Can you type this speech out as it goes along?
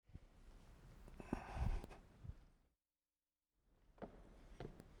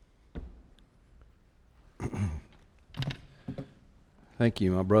Thank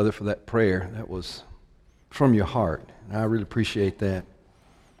you, my brother, for that prayer. That was from your heart, and I really appreciate that.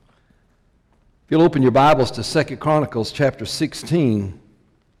 If you'll open your Bibles to 2 Chronicles chapter 16,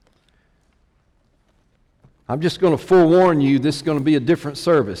 I'm just going to forewarn you, this is going to be a different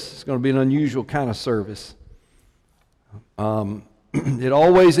service. It's going to be an unusual kind of service. It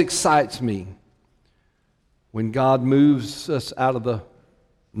always excites me when God moves us out of the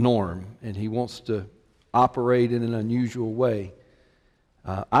norm and He wants to operate in an unusual way.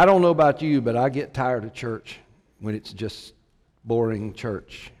 I don't know about you, but I get tired of church when it's just boring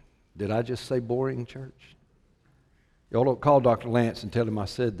church. Did I just say boring church? Y'all don't call Dr. Lance and tell him I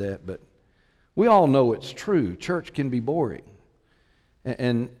said that, but we all know it's true. Church can be boring.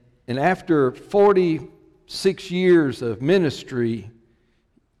 And after 46 years of ministry,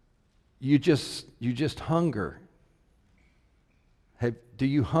 you just hunger. Do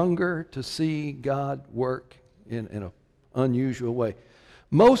you hunger to see God work in an unusual way?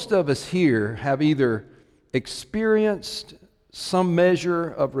 Most of us here have either experienced some measure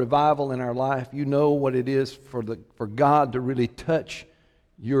of revival in our life. You know what it is for God to really touch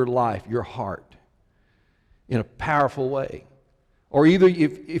your life, your heart, in a powerful way. Or either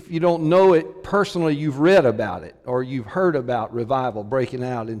if you don't know it personally, you've read about it, or you've heard about revival breaking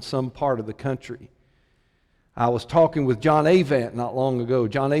out in some part of the country. I was talking with John Avant not long ago.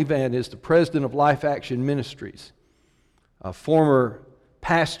 John Avant is the president of Life Action Ministries, a former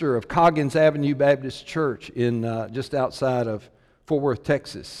pastor of Coggins Avenue Baptist Church in just outside of Fort Worth,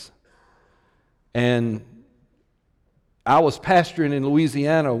 Texas. And I was pastoring in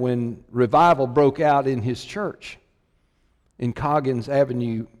Louisiana when revival broke out in his church, in Coggins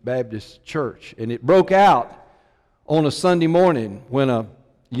Avenue Baptist Church. And it broke out on a Sunday morning when a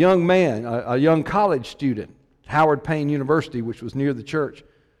young man, a young college student, Howard Payne University, which was near the church,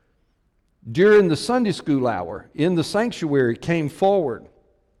 during the Sunday school hour in the sanctuary came forward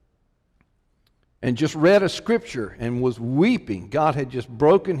and just read a scripture and was weeping. God had just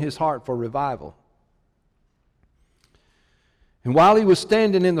broken his heart for revival. And while he was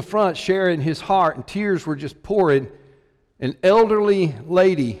standing in the front sharing his heart and tears were just pouring, an elderly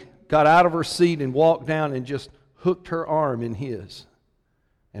lady got out of her seat and walked down and just hooked her arm in his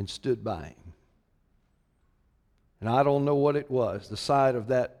and stood by him. And I don't know what it was, the sight of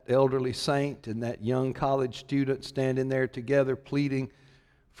that elderly saint and that young college student standing there together pleading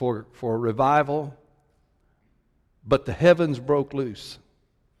for revival. But the heavens broke loose.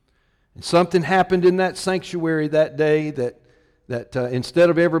 And something happened in that sanctuary that day that instead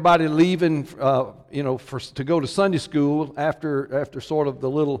of everybody leaving to go to Sunday school after sort of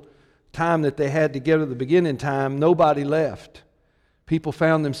the little time that they had together, the beginning time, nobody left. People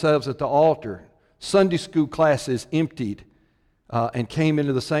found themselves at the altar. Sunday school classes emptied and came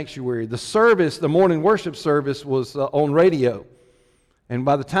into the sanctuary. The morning worship service was on radio. And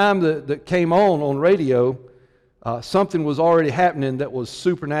by the time that came on radio, something was already happening that was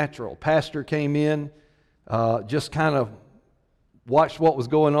supernatural. Pastor came in, just kind of watched what was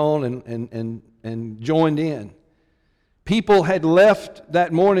going on and joined in. People had left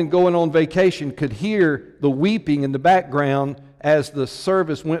that morning going on vacation, could hear the weeping in the background as the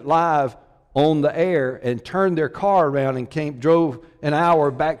service went live on the air, and turned their car around and drove an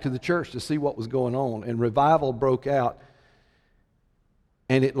hour back to the church to see what was going on. And revival broke out.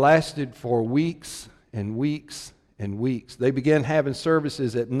 And it lasted for weeks and weeks and weeks. They began having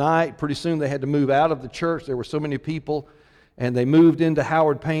services at night. Pretty soon they had to move out of the church. There were so many people. And they moved into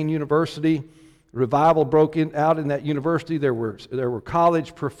Howard Payne University. Revival broke out in that university. There were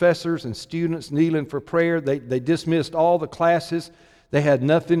college professors and students kneeling for prayer. They dismissed all the classes. They had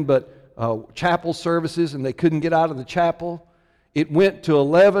nothing but chapel services, and they couldn't get out of the chapel. It went to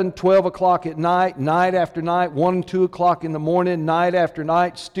 11, 12 o'clock at night, night after night, 1, 2 o'clock in the morning, night after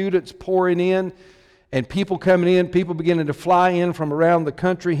night, students pouring in, and people coming in, people beginning to fly in from around the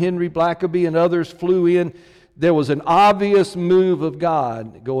country. Henry Blackaby and others flew in. There was an obvious move of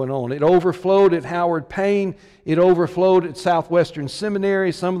God going on. It overflowed at Howard Payne. It overflowed at Southwestern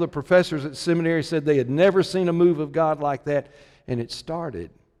Seminary. Some of the professors at seminary said they had never seen a move of God like that. And it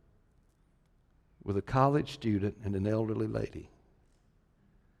started with a college student and an elderly lady.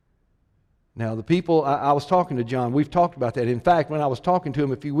 Now, the people, I was talking to John, we've talked about that. In fact, when I was talking to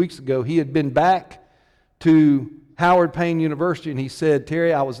him a few weeks ago, he had been back to Howard Payne University, and he said,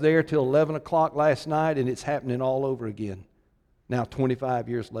 Terry, I was there till 11 o'clock last night, and it's happening all over again, now 25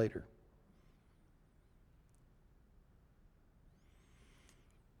 years later.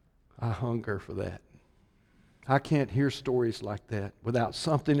 I hunger for that. I can't hear stories like that without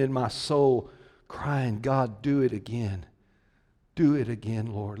something in my soul crying, God, do it again. Do it again,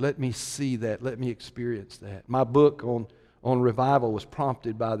 Lord. Let me see that. Let me experience that. My book on revival was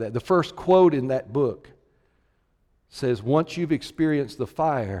prompted by that. The first quote in that book says, once you've experienced the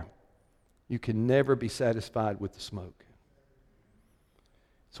fire, you can never be satisfied with the smoke.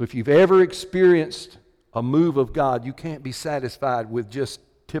 So if you've ever experienced a move of God, you can't be satisfied with just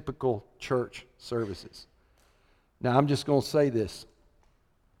typical church services. Now, I'm just going to say this.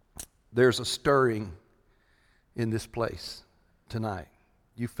 There's a stirring in this place tonight.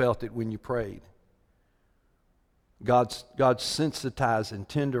 You felt it when you prayed. God's sensitizing,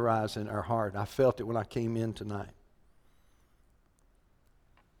 tenderizing our heart. I felt it when I came in tonight.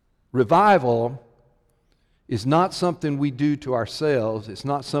 Revival is not something we do to ourselves. It's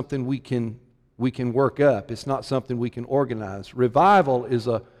not something we can work up. It's not something we can organize. Revival is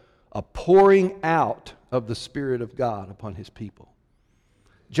a pouring out of the Spirit of God upon His people.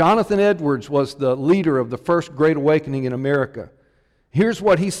 Jonathan Edwards was the leader of the first Great Awakening in America. Here's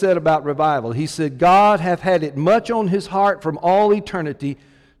what he said about revival. He said, God hath had it much on His heart from all eternity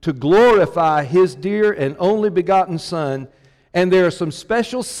to glorify His dear and only begotten Son, and there are some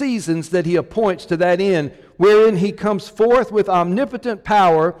special seasons that He appoints to that end, wherein He comes forth with omnipotent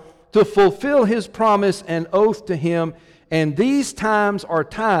power to fulfill His promise and oath to Him. And these times are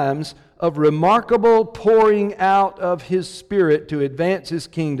times of remarkable pouring out of His Spirit to advance His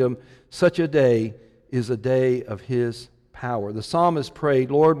kingdom. Such a day is a day of His power. The psalmist prayed,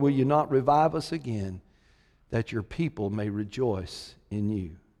 Lord, will you not revive us again, that your people may rejoice in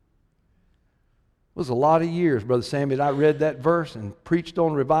you. It was a lot of years, Brother Sammy, that I read that verse and preached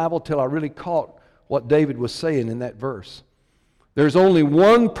on revival till I really caught what David was saying in that verse. There's only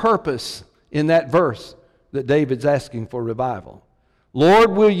one purpose in that verse that David's asking for revival.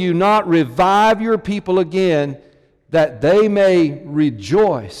 Lord, will you not revive your people again, that they may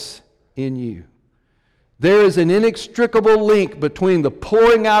rejoice in you? There is an inextricable link between the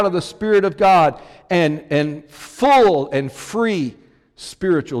pouring out of the Spirit of God and full and free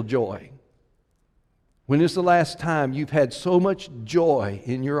spiritual joy. When is the last time you've had so much joy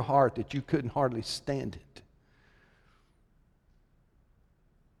in your heart that you couldn't hardly stand it?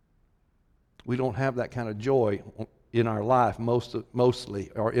 We don't have that kind of joy in our life mostly,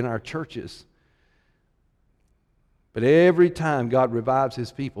 or in our churches. But every time God revives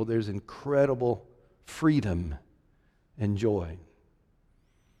His people, there's incredible freedom and joy.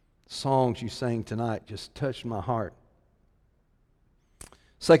 Songs you sang tonight just touched my heart.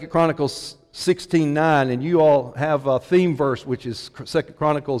 2 Chronicles 16:9, and you all have a theme verse, which is 2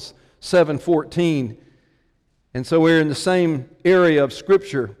 Chronicles 7:14. And so we're in the same area of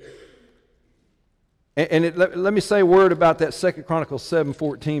Scripture. And let me say a word about that 2 Chronicles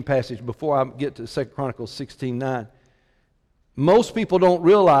 7:14 passage before I get to 2 Chronicles 16:9. Most people don't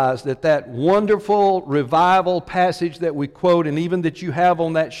realize that wonderful revival passage that we quote, and even that you have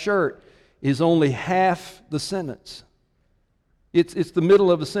on that shirt, is only half the sentence. It's the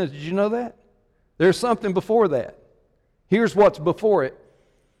middle of the sentence. Did you know that? There's something before that. Here's what's before it.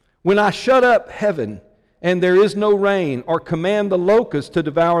 When I shut up heaven, and there is no rain, or command the locusts to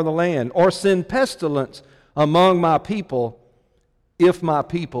devour the land, or send pestilence among my people, if my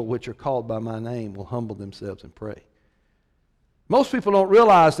people, which are called by my name, will humble themselves and pray. Most people don't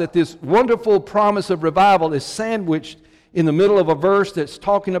realize that this wonderful promise of revival is sandwiched in the middle of a verse that's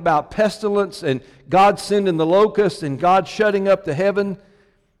talking about pestilence and God sending the locusts and God shutting up the heaven.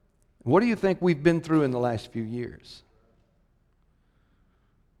 What do you think we've been through in the last few years?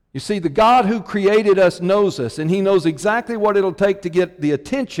 You see, the God who created us knows us, and He knows exactly what it'll take to get the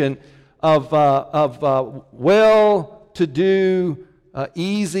attention of well-to-do,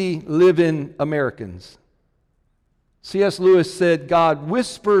 easy-living Americans. C.S. Lewis said, God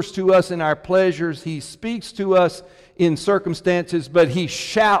whispers to us in our pleasures, He speaks to us in circumstances, but He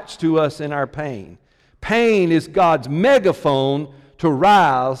shouts to us in our pain. Pain is God's megaphone to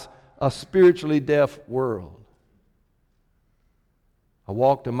rouse a spiritually deaf world. I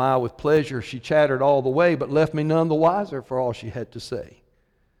walked a mile with pleasure. She chattered all the way, but left me none the wiser for all she had to say.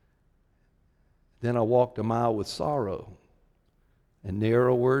 Then I walked a mile with sorrow, and ne'er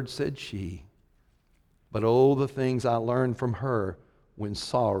a word said she. But oh, the things I learned from her when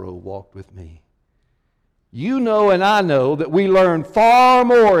sorrow walked with me. You know and I know that we learn far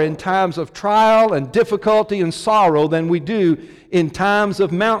more in times of trial and difficulty and sorrow than we do in times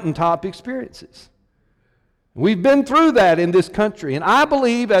of mountaintop experiences. We've been through that in this country. And I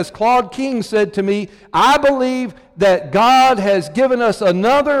believe, as Claude King said to me, I believe that God has given us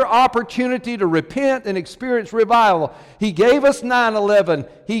another opportunity to repent and experience revival. He gave us 9/11.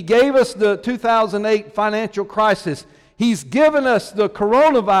 He gave us the 2008 financial crisis. He's given us the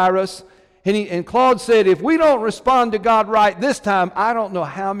coronavirus. And Claude said, if we don't respond to God right this time, I don't know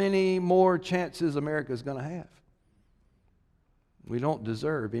how many more chances America's going to have. we don't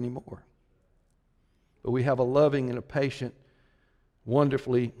deserve anymore. But we have a loving and a patient,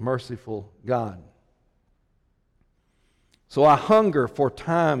 wonderfully merciful God. So I hunger for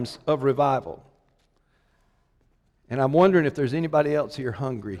times of revival. And I'm wondering if there's anybody else here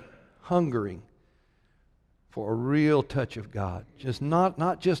hungering for a real touch of God. Just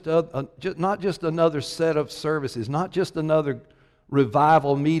not just another set of services, not just another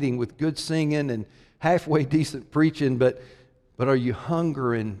revival meeting with good singing and halfway decent preaching, but are you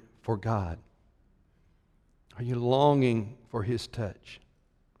hungering for God? Are you longing for His touch?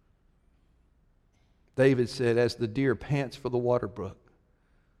 David said, as the deer pants for the water brook,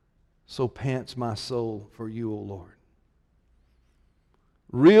 so pants my soul for you, O Lord.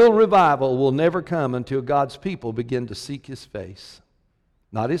 Real revival will never come until God's people begin to seek His face.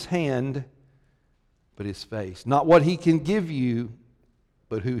 Not His hand, but His face. Not what He can give you,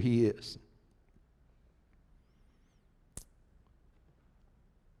 but who He is.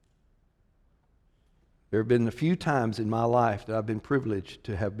 There have been a few times in my life that I've been privileged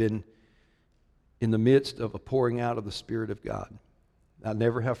to have been in the midst of a pouring out of the Spirit of God. I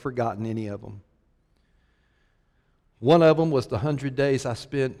never have forgotten any of them. One of them was the 100 days I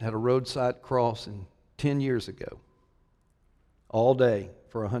spent at a roadside crossing 10 years ago. All day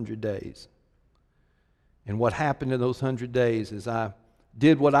for 100 days. And what happened in those 100 days is I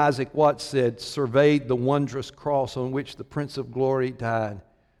did what Isaac Watts said, surveyed the wondrous cross on which the Prince of Glory died.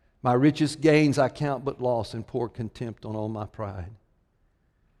 My richest gains I count but loss and pour contempt on all my pride.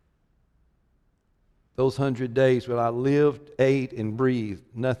 Those 100 days when I lived, ate, and breathed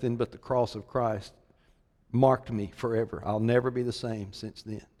nothing but the cross of Christ marked me forever. I'll never be the same since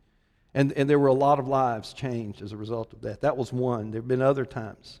then. And there were a lot of lives changed as a result of that. That was one. There have been other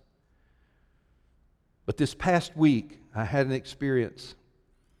times. But this past week, I had an experience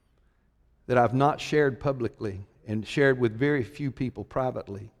that I've not shared publicly and shared with very few people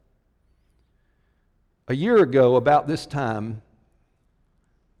privately. A year ago, about this time,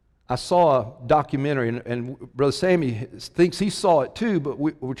 I saw a documentary, and Brother Sammy thinks he saw it too, but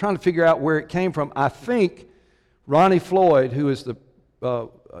we're trying to figure out where it came from. I think Ronnie Floyd, who is the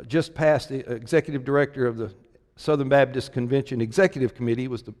just passed the executive director of the Southern Baptist Convention Executive Committee,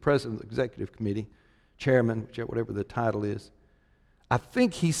 was the president of the executive committee, chairman, whatever the title is. I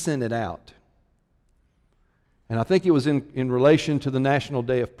think he sent it out. And I think it was in relation to the National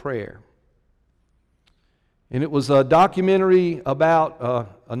Day of Prayer. And it was a documentary about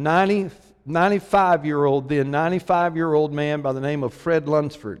a 95-year-old man by the name of Fred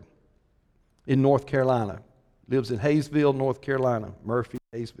Lunsford in North Carolina. Lives in Hayesville, North Carolina. Murphy,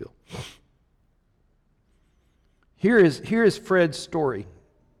 Hayesville. Here is Fred's story,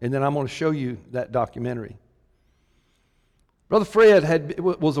 and then I'm going to show you that documentary. Brother Fred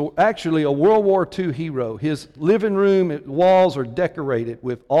was actually a World War II hero. His living room walls are decorated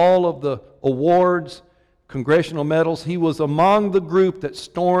with all of the awards, congressional medals. He was among the group that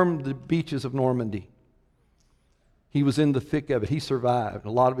stormed the beaches of Normandy. He was in the thick of it. He survived.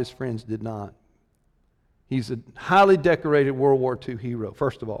 A lot of his friends did not. He's a highly decorated World War II hero,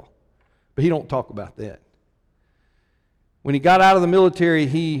 first of all. But he don't talk about that. When he got out of the military,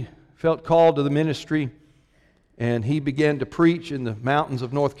 he felt called to the ministry, and he began to preach in the mountains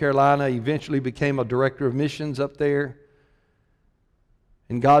of North Carolina. He eventually became a director of missions up there.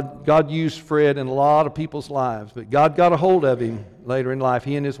 And God used Fred in a lot of people's lives. But God got a hold of him later in life.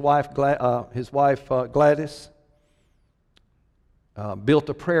 He and his wife Gladys built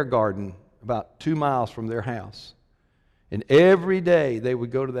a prayer garden about 2 miles from their house. And every day they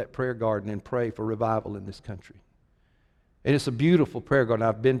would go to that prayer garden and pray for revival in this country. And it's a beautiful prayer garden.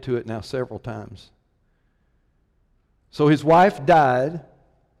 I've been to it now several times. So his wife died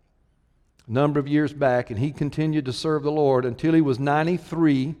a number of years back, and he continued to serve the Lord until he was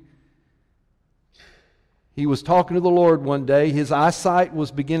 93. He was talking to the Lord one day. His eyesight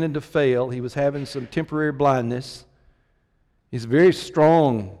was beginning to fail. He was having some temporary blindness. He's a very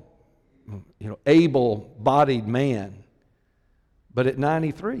strong, able-bodied man. But at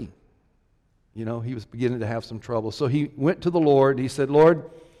 93, he was beginning to have some trouble. So he went to the Lord. He said, Lord,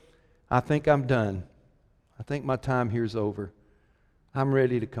 I think I'm done. I think my time here's over. I'm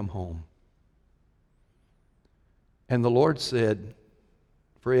ready to come home. And the Lord said,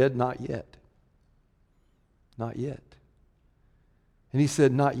 Fred, not yet. Not yet. And he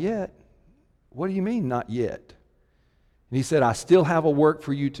said, not yet? What do you mean, not yet? And he said, I still have a work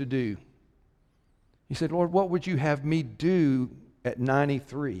for you to do. He said, Lord, what would you have me do at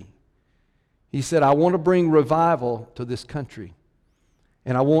 93? He said, I want to bring revival to this country.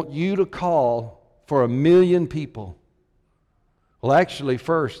 And I want you to call for 1 million people. Well, actually,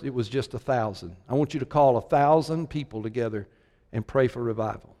 first, it was just 1,000. I want you to call 1,000 people together and pray for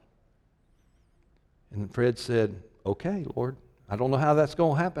revival. And Fred said, okay, Lord, I don't know how that's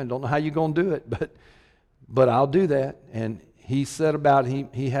going to happen. I don't know how you're going to do it, but I'll do that. And he set about,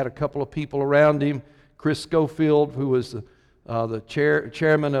 he had a couple of people around him. Chris Schofield, who was the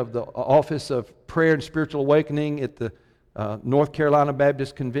chairman of the Office of Prayer and Spiritual Awakening at the North Carolina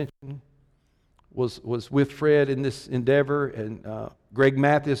Baptist Convention, was with Fred in this endeavor. And Greg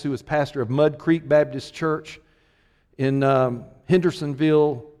Mathis, who was pastor of Mud Creek Baptist Church in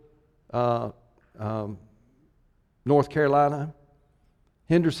Hendersonville, North Carolina.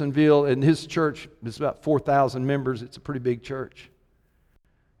 Hendersonville, and his church is about 4,000 members. It's a pretty big church.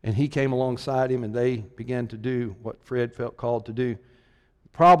 And he came alongside him, and they began to do what Fred felt called to do. The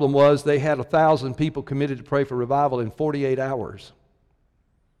problem was they had 1,000 people committed to pray for revival in 48 hours.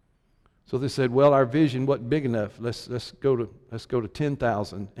 So they said, well, our vision wasn't big enough. Let's go to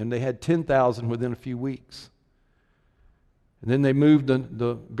 10,000. And they had 10,000 within a few weeks. And then they moved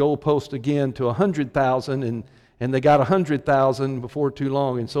the goalpost again to 100,000, and they got 100,000 before too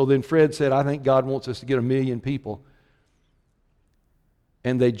long. And so then Fred said, I think God wants us to get 1 million people.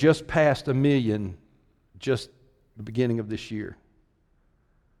 And they just passed 1 million just the beginning of this year.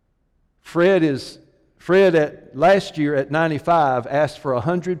 Fred last year at 95 asked for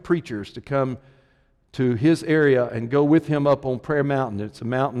 100 preachers to come to his area and go with him up on Prayer Mountain. It's a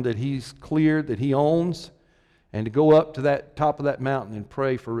mountain that he's cleared, that he owns. And to go up to that top of that mountain and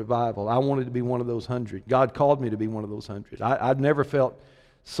pray for revival. I wanted to be one of those 100. God called me to be one of those 100. I'd never felt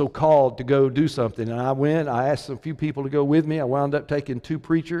so called to go do something. And I went. I asked a few people to go with me. I wound up taking 2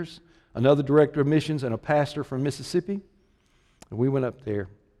 preachers, another director of missions, and a pastor from Mississippi. And we went up there.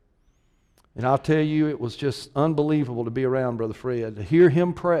 And I'll tell you, it was just unbelievable to be around Brother Fred, to hear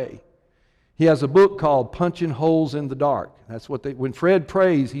him pray. He has a book called Punching Holes in the Dark. That's what when Fred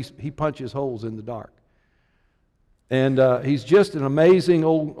prays, he punches holes in the dark. And he's just an amazing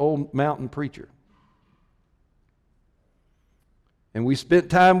old mountain preacher. And we spent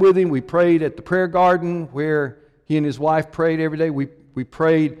time with him. We prayed at the prayer garden where he and his wife prayed every day. We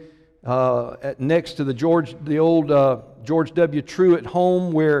prayed next to the old George W. Truett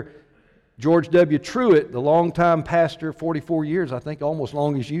home, where George W. Truett, the longtime pastor, 44 years, I think almost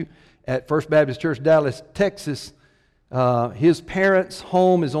long as you, at First Baptist Church, Dallas, Texas. His parents'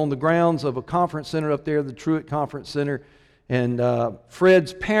 home is on the grounds of a conference center up there, the Truett Conference Center. And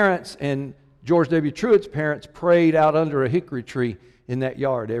Fred's parents and George W. Truett's parents prayed out under a hickory tree in that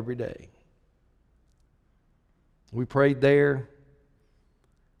yard every day. We prayed there.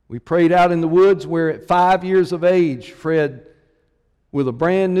 We prayed out in the woods where at 5 years of age, Fred, with a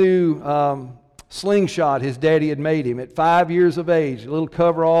brand new slingshot his daddy had made him, at 5 years of age, little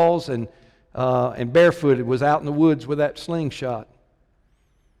coveralls and barefooted, was out in the woods with that slingshot.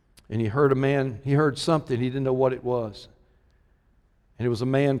 And he heard something, he didn't know what it was. And it was a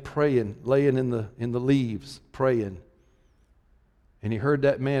man praying, laying in the leaves, praying. And he heard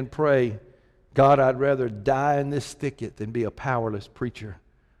that man pray, God, I'd rather die in this thicket than be a powerless preacher.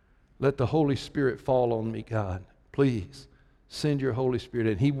 Let the Holy Spirit fall on me, God. Please, send your Holy Spirit.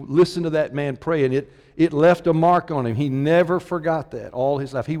 And he listened to that man pray, and it left a mark on him. He never forgot that all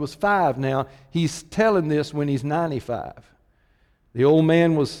his life. He was 5 now. He's telling this when he's 95. The old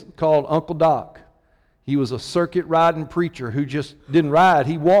man was called Uncle Doc. He was a circuit riding preacher who just didn't ride.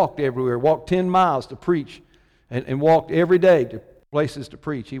 He walked everywhere, walked 10 miles to preach, and walked every day to places to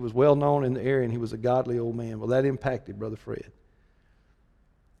preach. He was well known in the area, and he was a godly old man. Well, that impacted Brother Fred.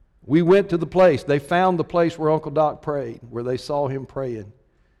 We went to the place. They found the place where Uncle Doc prayed, where they saw him praying.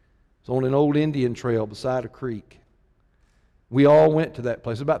 It's on an old Indian trail beside a creek. We all went to that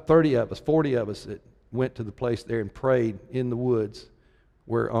place. About 30 of us, 40 of us that went to the place there and prayed in the woods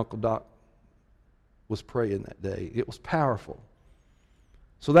where Uncle Doc was praying that day. It was powerful.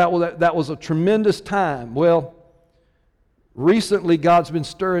 So that was a tremendous time. Well, recently God's been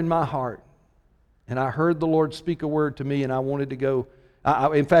stirring my heart, and I heard the Lord speak a word to me, and I wanted to go.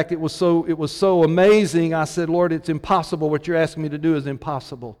 In fact, it was so amazing. I said, Lord, it's impossible. What you're asking me to do is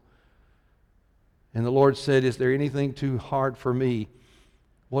impossible. And the Lord said, is there anything too hard for me?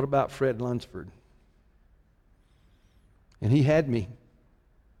 What about Fred Lunsford? And he had me.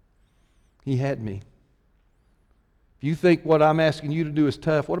 He had me. If you think what I'm asking you to do is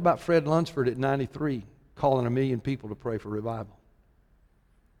tough, what about Fred Lunsford at 93, calling 1 million people to pray for revival?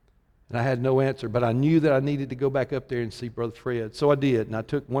 And I had no answer, but I knew that I needed to go back up there and see Brother Fred. So I did, and I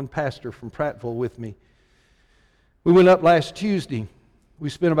took one pastor from Prattville with me. We went up last Tuesday. We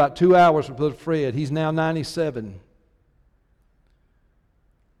spent about 2 hours with Brother Fred. He's now 97.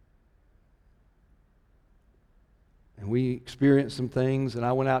 And we experienced some things, and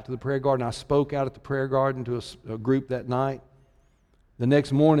I went out to the prayer garden. I spoke out at the prayer garden to a group that night. The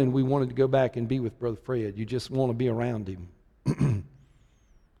next morning, we wanted to go back and be with Brother Fred. You just want to be around him.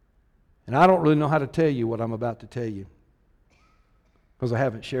 And I don't really know how to tell you what I'm about to tell you, because I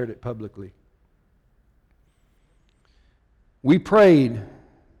haven't shared it publicly. We prayed. Give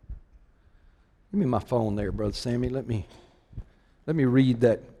me my phone there, Brother Sammy. Let me read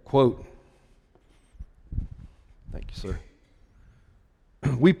that quote. Thank you, sir.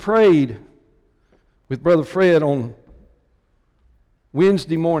 We prayed with Brother Fred on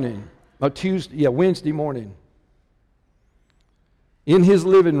Wednesday morning, Wednesday morning, in his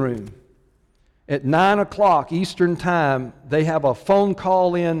living room. At 9 o'clock Eastern Time, they have a phone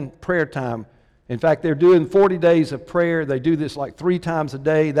call-in prayer time. In fact, they're doing 40 days of prayer. They do this like 3 times a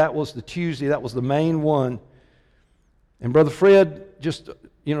day. That was the Tuesday. That was the main one. And Brother Fred, just,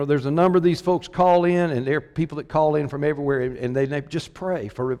 there's a number of these folks call in, and there are people that call in from everywhere, and they just pray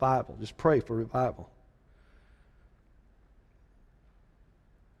for revival. Just pray for revival.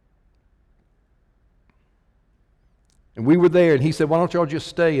 And we were there, and he said, why don't y'all just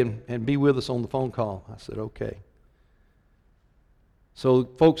stay and be with us on the phone call? I said, okay. So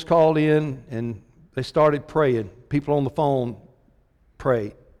folks called in, and they started praying. People on the phone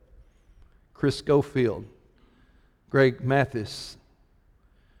prayed. Chris Schofield, Greg Mathis,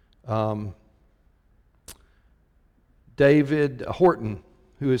 David Horton,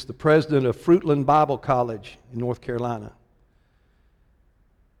 who is the president of Fruitland Bible College in North Carolina.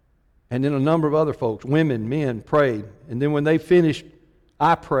 And then a number of other folks, women, men, prayed. And then when they finished,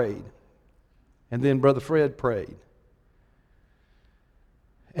 I prayed. And then Brother Fred prayed.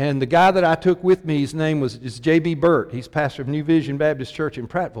 And the guy that I took with me, his name is J.B. Burt. He's pastor of New Vision Baptist Church in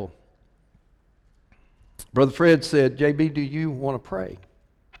Prattville. Brother Fred said, J.B., do you want to pray?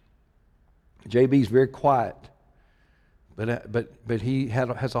 J.B.'s very quiet, but he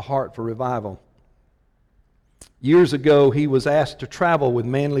has a heart for revival. Years ago, he was asked to travel with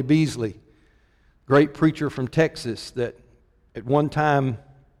Manly Beasley, great preacher from Texas that at one time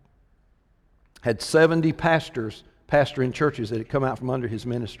had 70 pastors pastoring churches that had come out from under his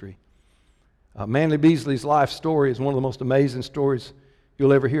ministry. Manly Beasley's life story is one of the most amazing stories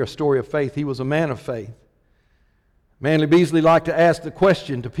you'll ever hear, a story of faith. He was a man of faith. Manly Beasley liked to ask the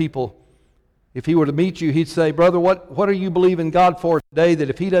question to people. If he were to meet you, he'd say, brother, what are you believing God for today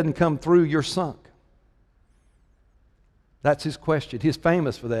that if he doesn't come through, you're sunk? That's his question. He's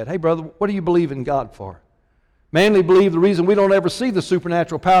famous for that. Hey, brother, what do you believe in God for? Manly believed the reason we don't ever see the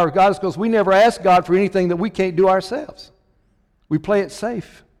supernatural power of God is because we never ask God for anything that we can't do ourselves. We play it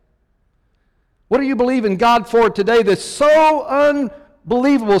safe. What do you believe in God for today that's so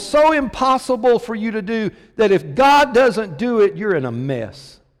unbelievable, so impossible for you to do that if God doesn't do it, you're in a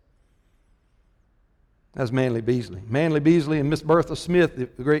mess? That's Manly Beasley. Manly Beasley and Miss Bertha Smith, the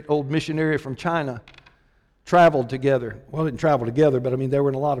great old missionary from China, traveled together. Well, didn't travel together, but they were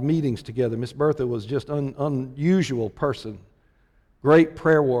in a lot of meetings together. Miss Bertha was just an unusual person. Great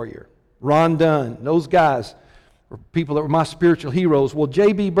prayer warrior. Ron Dunn, those guys were people that were my spiritual heroes. Well,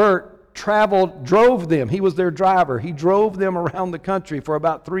 J.B. Burt drove them. He was their driver. He drove them around the country for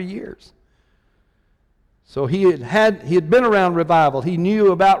about 3 years. So he had been around revival. He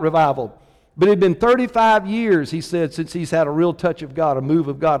knew about revival. But it had been 35 years, he said, since he's had a real touch of God, a move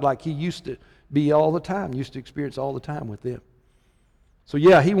of God like he used to be all the time, used to experience all the time with them. So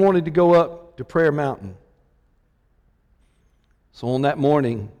yeah, he wanted to go up to Prayer Mountain. So on that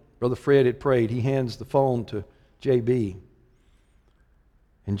morning, Brother Fred had prayed. He hands the phone to J.B.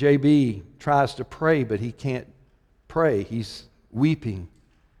 And J.B. tries to pray, but he can't pray. He's weeping.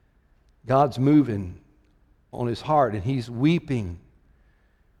 God's moving on his heart, and he's weeping,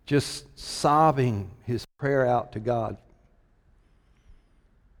 just sobbing his prayer out to God.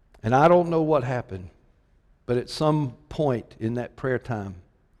 And I don't know what happened, but at some point in that prayer time,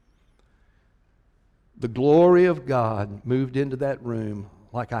 the glory of God moved into that room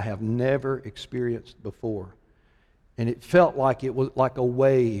like I have never experienced before. And it felt like it was like a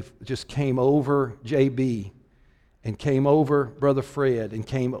wave just came over J.B. and came over Brother Fred and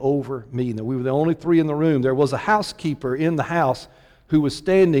came over me. And we were the only 3 in the room. There was a housekeeper in the house who was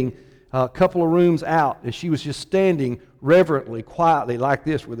standing a couple of rooms out, and she was just standing reverently, quietly, like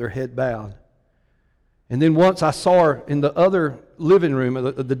this, with her head bowed. And then once I saw her in the other living room,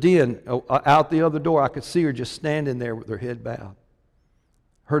 the den, out the other door, I could see her just standing there with her head bowed.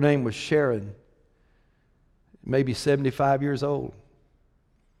 Her name was Sharon, maybe 75 years old.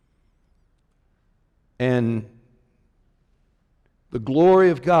 And the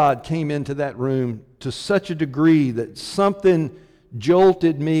glory of God came into that room to such a degree that something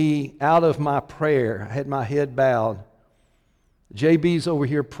jolted me out of my prayer. I had my head bowed. JB's over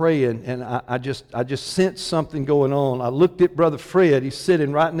here praying, and I just sensed something going on. I looked at Brother Fred. He's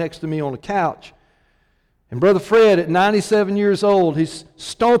sitting right next to me on the couch. And Brother Fred, at 97 years old, he's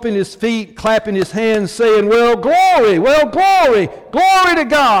stomping his feet, clapping his hands, saying, well, glory, glory to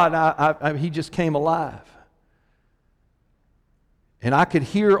God. He just came alive. And I could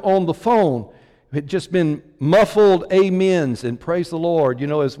hear on the phone, it had just been muffled amens and praise the Lord. You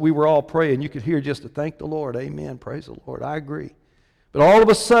know, as we were all praying, you could hear just to thank the Lord. Amen, praise the Lord. I agree. But all of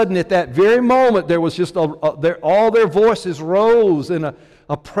a sudden, at that very moment, there was just all their voices rose in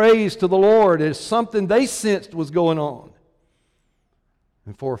a praise to the Lord as something they sensed was going on.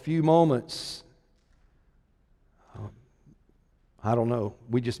 And for a few moments, I don't know,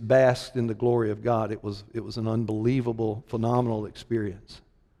 we just basked in the glory of God. It was an unbelievable, phenomenal experience.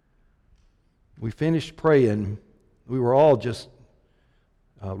 We finished praying. We were all just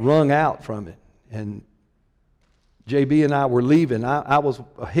wrung out from it. And JB and I were leaving. I was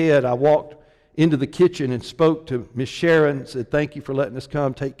ahead. I walked into the kitchen and spoke to Miss Sharon and said, thank you for letting us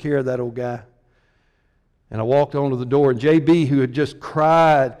come take care of that old guy. And I walked onto the door, and JB, who had just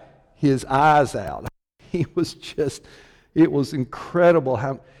cried his eyes out, it was incredible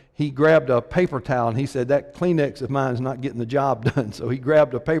how he grabbed a paper towel, and he said, that Kleenex of mine is not getting the job done. So he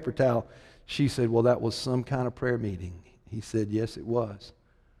grabbed a paper towel. She said, well, that was some kind of prayer meeting. He said, yes, it was.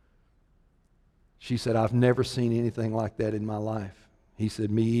 She said, I've never seen anything like that in my life. He said,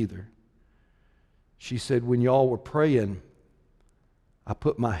 me either. She said, when y'all were praying, I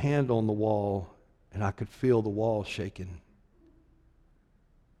put my hand on the wall and I could feel the wall shaking.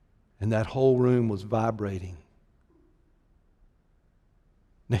 And that whole room was vibrating.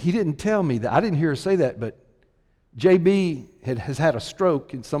 Now, he didn't tell me that. I didn't hear her say that, but JB has had a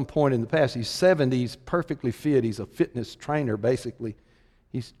stroke at some point in the past. He's 70, he's perfectly fit. He's a fitness trainer, basically.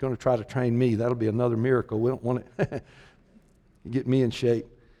 He's going to try to train me. That'll be another miracle. We don't want to get me in shape.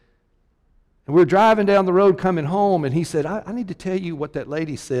 And we were driving down the road coming home, and he said, I need to tell you what that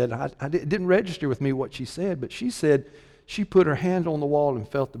lady said. It didn't register with me what she said, but she said she put her hand on the wall and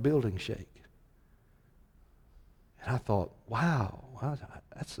felt the building shake. And I thought, wow,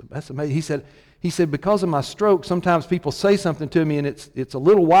 that's amazing. He said, because of my stroke, sometimes people say something to me, and it's a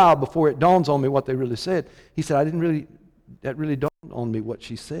little while before it dawns on me what they really said. He said, that really dawned on me what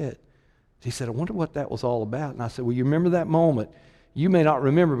she said. He said, I wonder what that was all about. And I said, well, you remember that moment? You may not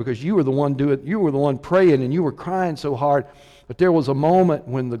remember because you were the one praying and you were crying so hard. But there was a moment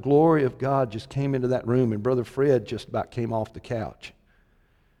when the glory of God just came into that room, and Brother Fred just about came off the couch.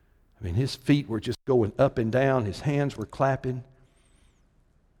 I mean, his feet were just going up and down. His hands were clapping.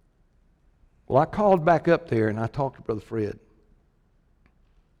 Well, I called back up there and I talked to Brother Fred.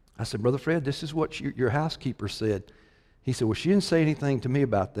 I said, Brother Fred, this is what your housekeeper said. He said, well, she didn't say anything to me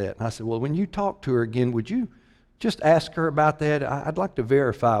about that. And I said, well, when you talk to her again, would you just ask her about that? I'd like to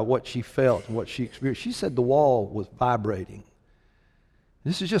verify what she felt and what she experienced. She said the wall was vibrating.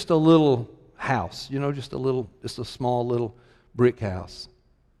 This is just a little house, just a small little brick house.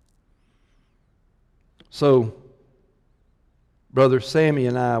 So, Brother Sammy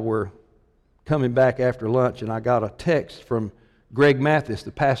and I were coming back after lunch, and I got a text from Greg Mathis,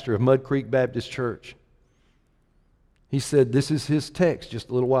 the pastor of Mud Creek Baptist Church. He said, this is his text just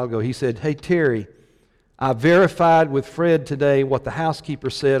a little while ago. He said, hey, Terry, I verified with Fred today what the housekeeper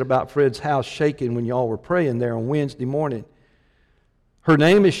said about Fred's house shaking when y'all were praying there on Wednesday morning. Her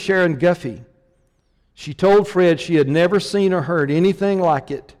name is Sharon Guffey. She told Fred she had never seen or heard anything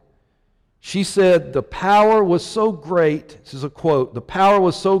like it. She said, the power was so great, this is a quote, the power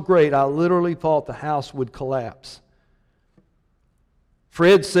was so great I literally thought the house would collapse.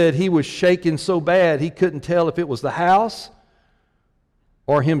 Fred said he was shaking so bad he couldn't tell if it was the house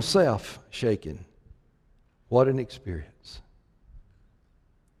or himself shaking. What an experience.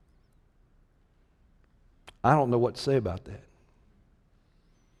 I don't know what to say about that,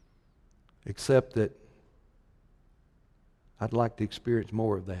 except that I'd like to experience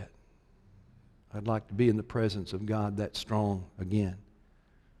more of that. I'd like to be in the presence of God that strong again.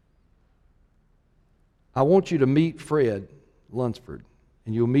 I want you to meet Fred Lunsford,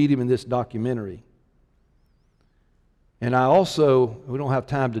 and you'll meet him in this documentary. And I also, we don't have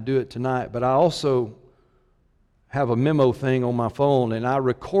time to do it tonight, but I also have a memo thing on my phone, and I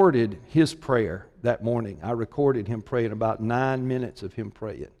recorded his prayer that morning. I recorded him praying, about 9 minutes of him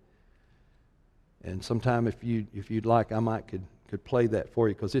praying. And sometime if you'd like, I might could play that for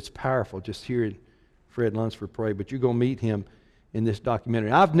you, because it's powerful just hearing Fred Lunsford pray. But you're going to meet him in this documentary.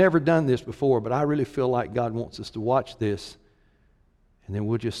 I've never done this before, but I really feel like God wants us to watch this, and then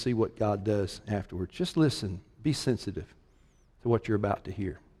we'll just see what God does afterwards. Just listen. Be sensitive to what you're about to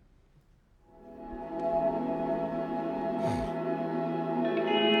hear.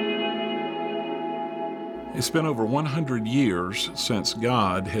 It's been over 100 years since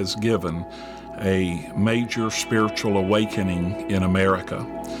God has given a major spiritual awakening in America.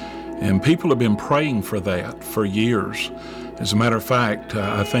 And people have been praying for that for years. As a matter of fact,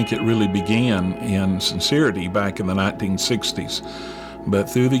 I think it really began in sincerity back in the 1960s. But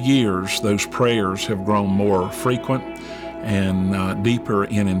through the years, those prayers have grown more frequent and deeper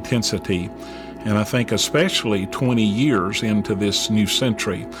in intensity. And I think especially 20 years into this new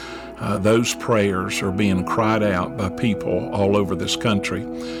century, those prayers are being cried out by people all over this country.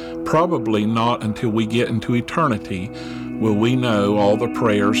 Probably not until we get into eternity will we know all the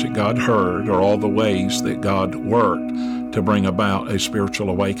prayers that God heard or all the ways that God worked to bring about a spiritual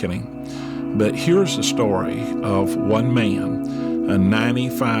awakening. But here's the story of one man, a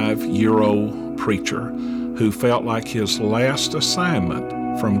 95-year-old preacher who felt like his last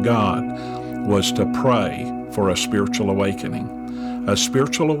assignment from God was to pray for a spiritual awakening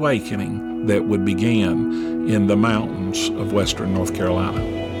that would begin in the mountains of western North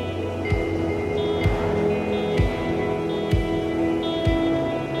Carolina.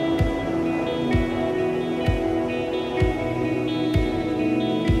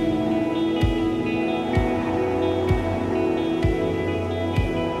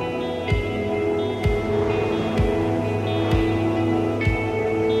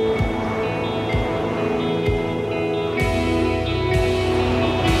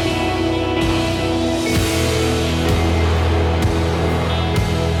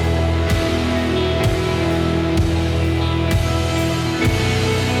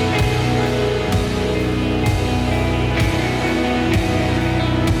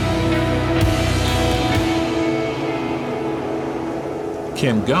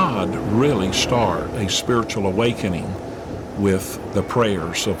 Can God really start a spiritual awakening with the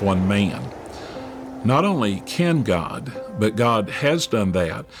prayers of one man? Not only can God, but God has done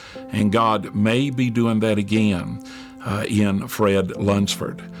that, and God may be doing that again in Fred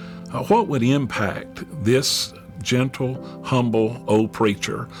Lunsford. What would impact this gentle, humble old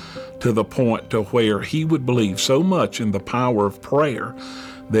preacher to the point to where he would believe so much in the power of prayer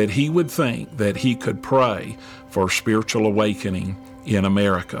that he would think that he could pray for spiritual awakening in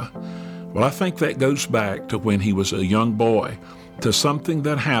America? Well, I think that goes back to when he was a young boy, to something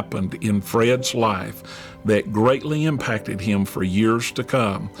that happened in Fred's life that greatly impacted him for years to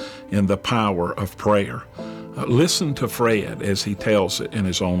come in the power of prayer. Listen to Fred as he tells it in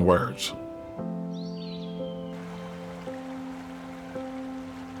his own words.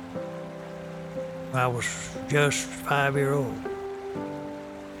 I was just 5-year-old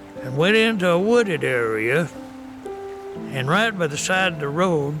and went into a wooded area. And right by the side of the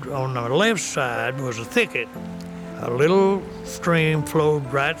road, on the left side, was a thicket. A little stream flowed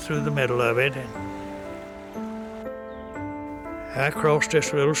right through the middle of it. And I crossed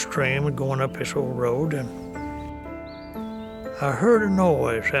this little stream going up this old road, and I heard a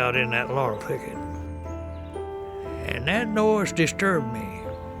noise out in that laurel thicket. And that noise disturbed me.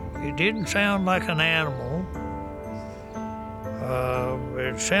 It didn't sound like an animal.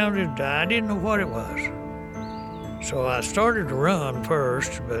 It sounded, I didn't know what it was. So I started to run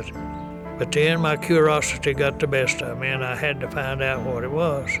first, but then my curiosity got the best of me, and I had to find out what it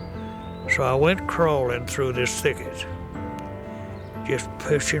was. So I went crawling through this thicket, just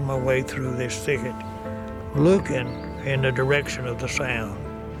pushing my way through this thicket, looking in the direction of the sound.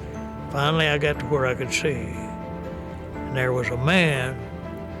 Finally, I got to where I could see, and there was a man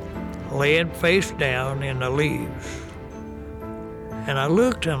laying face down in the leaves. And I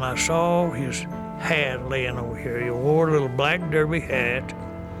looked and I saw his hat laying over here. He wore a little black derby hat,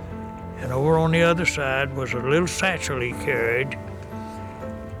 and over on the other side was a little satchel he carried,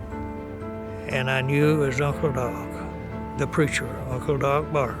 and I knew it was Uncle Doc, the preacher, Uncle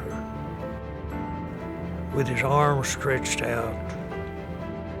Doc Barker, with his arms stretched out,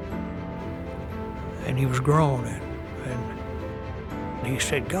 and he was groaning, and he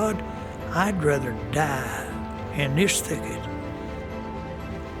said, "God, I'd rather die in this thicket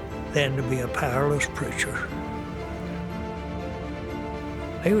than to be a powerless preacher."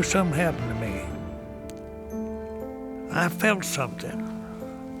 There was something happened to me. I felt something.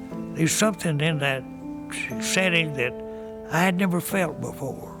 There's something in that setting that I had never felt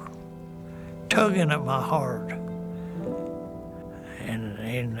before, tugging at my heart.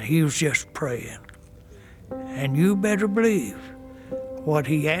 And he was just praying. And you better believe what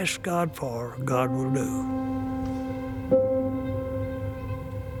he asked God for, God will do.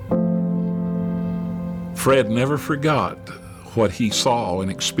 Fred never forgot what he saw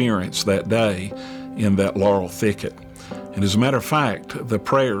and experienced that day in that laurel thicket. And as a matter of fact, the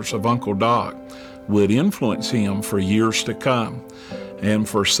prayers of Uncle Doc would influence him for years to come. And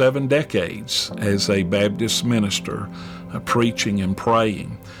for 7 decades as a Baptist minister, preaching and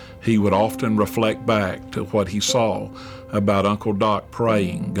praying, he would often reflect back to what he saw about Uncle Doc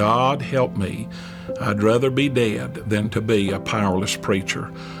praying, "God help me. I'd rather be dead than to be a powerless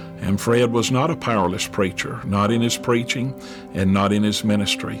preacher." And Fred was not a powerless preacher, not in his preaching and not in his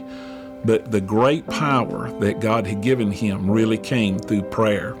ministry. But the great power that God had given him really came through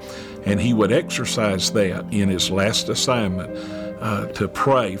prayer. And he would exercise that in his last assignment to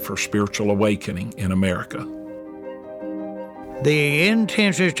pray for spiritual awakening in America. The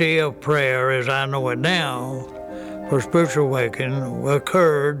intensity of prayer, as I know it now, for spiritual awakening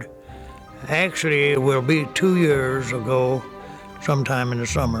occurred, actually it will be 2 years ago, sometime in the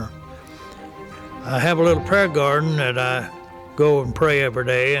summer. I have a little prayer garden that I go and pray every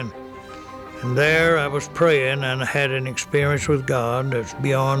day, and there I was praying and I had an experience with God that's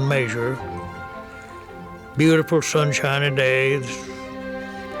beyond measure. Beautiful sunshiny days,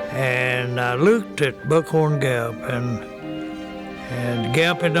 and I looked at Buckhorn Gap and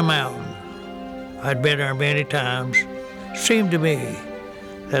Gap in the mountain. I'd been there many times. It seemed to me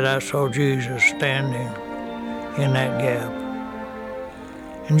that I saw Jesus standing in that gap.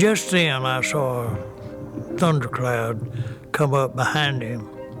 And just then I saw a thundercloud come up behind him,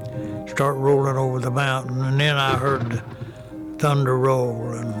 start rolling over the mountain, and then I heard the thunder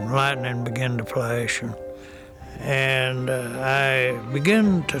roll and lightning begin to flash. And I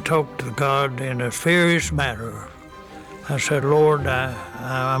began to talk to God in a serious matter. I said, "Lord,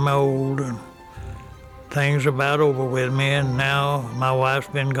 I'm old and things about over with me, and now my wife's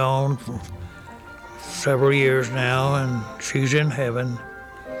been gone for several years now, and she's in heaven.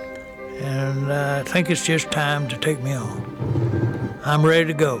 And I think it's just time to take me on. I'm ready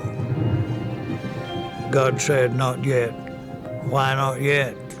to go." God said, "Not yet." Why not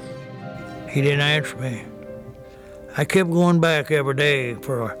yet? He didn't answer me. I kept going back every day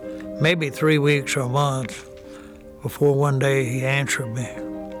for maybe 3 weeks or a month before one day he answered me.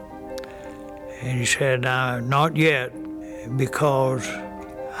 And he said, "Not yet, because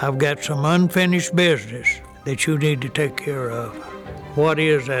I've got some unfinished business that you need to take care of." What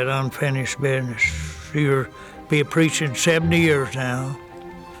is that unfinished business? You'll be preaching 70 years now.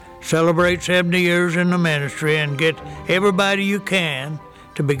 Celebrate 70 years in the ministry and get everybody you can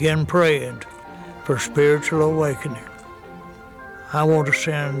to begin praying for spiritual awakening. I want to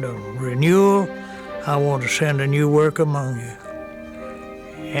send a renewal. I want to send a new work among you.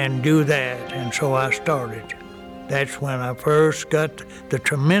 And do that. And so I started. That's when I first got the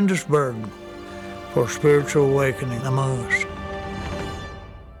tremendous burden for spiritual awakening among us.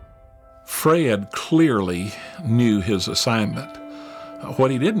 Fred clearly knew his assignment.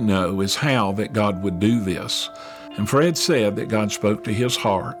 What he didn't know is how that God would do this. And Fred said that God spoke to his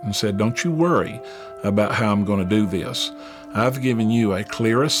heart and said, "Don't you worry about how I'm going to do this. I've given you a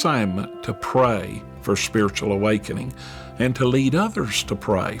clear assignment to pray for spiritual awakening and to lead others to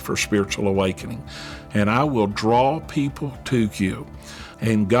pray for spiritual awakening. And I will draw people to you."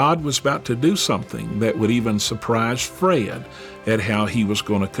 And God was about to do something that would even surprise Fred at how he was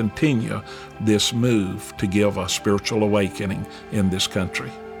going to continue this move to give a spiritual awakening in this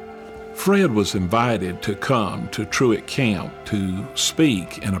country. Fred was invited to come to Truett Camp to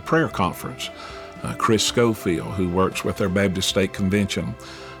speak in a prayer conference. Chris Schofield, who works with our Baptist State Convention,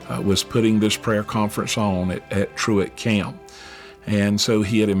 was putting this prayer conference on at Truett Camp. And so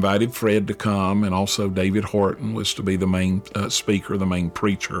he had invited Fred to come, and also David Horton was to be the main speaker, the main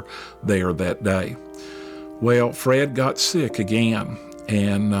preacher there that day. Well, Fred got sick again,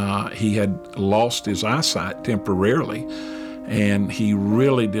 and he had lost his eyesight temporarily, and he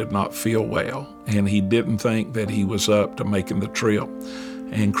really did not feel well, and he didn't think that he was up to making the trip.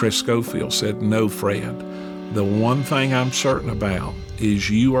 And Chris Schofield said, "No, Fred, the one thing I'm certain about is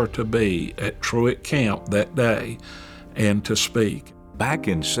you are to be at Truett Camp that day and to speak." Back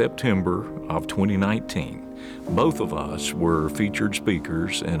in September of 2019, both of us were featured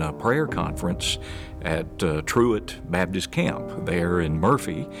speakers in a prayer conference at Truett Baptist Camp there in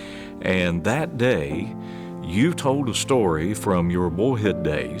Murphy. And that day, you told a story from your boyhood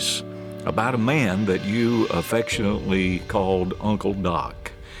days about a man that you affectionately called Uncle Doc.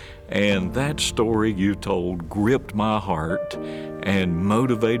 And that story you told gripped my heart and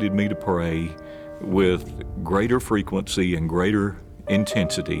motivated me to pray with greater frequency and greater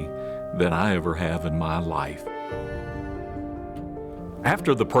intensity than I ever have in my life.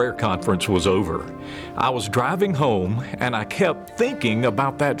 After the prayer conference was over, I was driving home and I kept thinking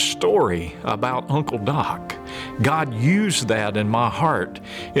about that story about Uncle Doc. God used that in my heart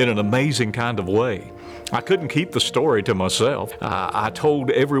in an amazing kind of way. I couldn't keep the story to myself. I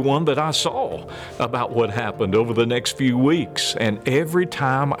told everyone that I saw about what happened over the next few weeks, and every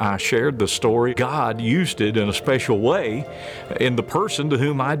time I shared the story, God used it in a special way in the person to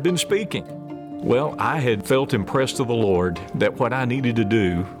whom I'd been speaking. Well, I had felt impressed of the Lord that what I needed to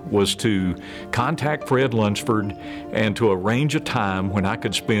do was to contact Fred Lunsford and to arrange a time when I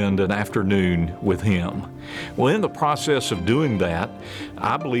could spend an afternoon with him. Well, in the process of doing that,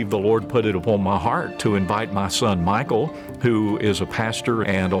 I believe the Lord put it upon my heart to invite my son Michael, who is a pastor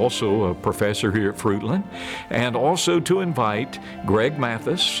and also a professor here at Fruitland, and also to invite Greg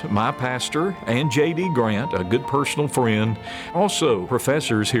Mathis, my pastor, and J.D. Grant, a good personal friend, also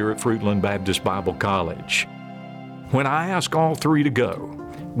professors here at Fruitland Baptist Bible College. When I asked all three to go,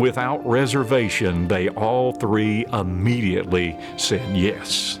 without reservation, they all three immediately said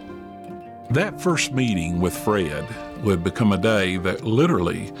yes. That first meeting with Fred would become a day that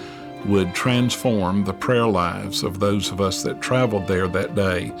literally would transform the prayer lives of those of us that traveled there that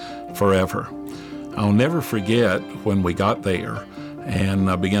day forever. I'll never forget when we got there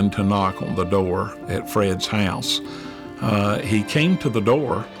and began to knock on the door at Fred's house. He came to the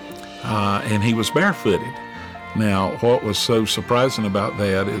door and he was barefooted. Now, what was so surprising about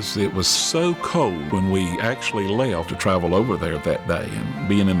that is it was so cold when we actually left to travel over there that day. And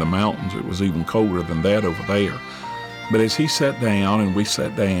being in the mountains, it was even colder than that over there. But as he sat down and we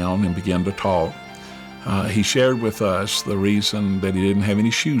sat down and began to talk, he shared with us the reason that he didn't have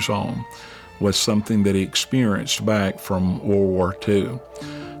any shoes on was something that he experienced back from World War II.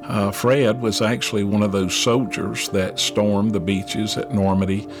 Fred was actually one of those soldiers that stormed the beaches at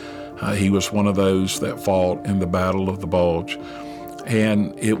Normandy. He was one of those that fought in the Battle of the Bulge.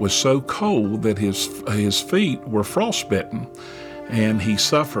 And it was so cold that his feet were frostbitten. And he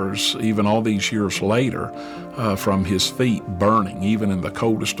suffers, even all these years later, from his feet burning, even in the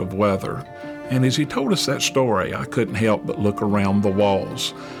coldest of weather. And as he told us that story, I couldn't help but look around the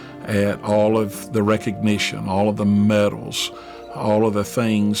walls at all of the recognition, all of the medals, all of the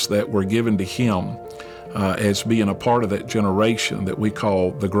things that were given to him as being a part of that generation that we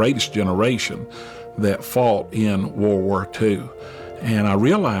call the greatest generation that fought in World War II. And I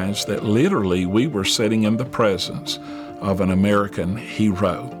realized that literally we were sitting in the presence of an American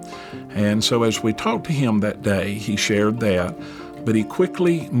hero. And so as we talked to him that day, he shared that, but he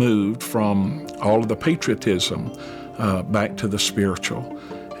quickly moved from all of the patriotism back to the spiritual.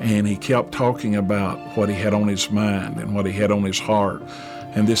 And he kept talking about what he had on his mind and what he had on his heart,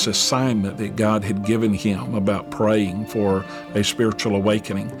 and this assignment that God had given him about praying for a spiritual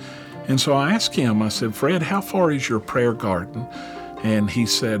awakening. And so I asked him, I said, Fred, how far is your prayer garden? And he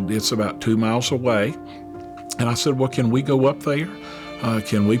said, it's about 2 miles away. And I said, well, can we go up there?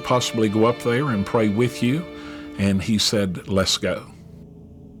 Can we possibly go up there and pray with you? And he said, let's go.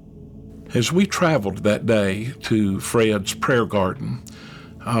 As we traveled that day to Fred's prayer garden,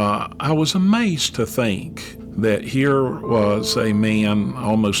 I was amazed to think that here was a man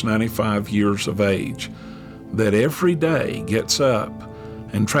almost 95 years of age that every day gets up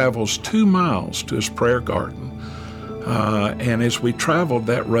and travels 2 miles to his prayer garden. And as we traveled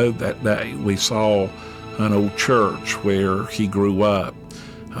that road that day, we saw an old church where he grew up.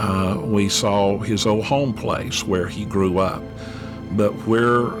 We saw his old home place where he grew up. But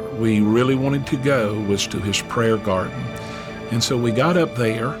where we really wanted to go was to his prayer garden. And so we got up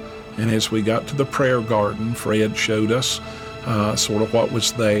there, and as we got to the prayer garden, Fred showed us sort of what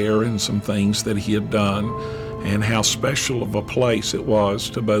was there and some things that he had done and how special of a place it was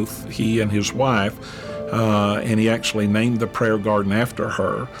to both he and his wife. And he actually named the prayer garden after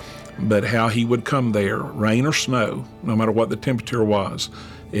her, but how he would come there, rain or snow, no matter what the temperature was,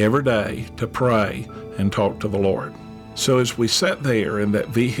 every day to pray and talk to the Lord. So as we sat there in that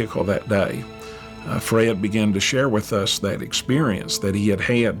vehicle that day, Fred began to share with us that experience that he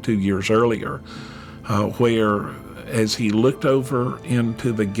had 2 years earlier, where as he looked over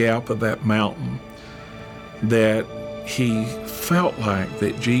into the gap of that mountain, that he felt like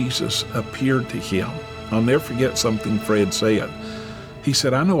that Jesus appeared to him. I'll never forget something Fred said. He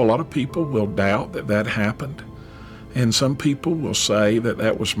said, I know a lot of people will doubt that that happened, and some people will say that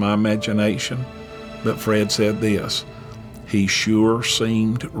that was my imagination, but Fred said this, he sure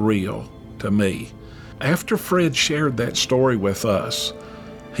seemed real to me. After Fred shared that story with us,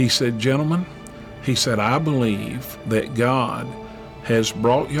 he said, gentlemen, he said, I believe that God has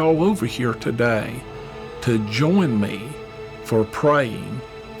brought y'all over here today to join me for praying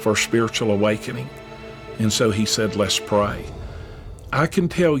for spiritual awakening. And so he said, let's pray. I can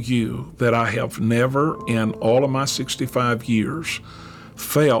tell you that I have never in all of my 65 years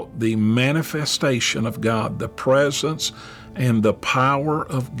felt the manifestation of God, the presence and the power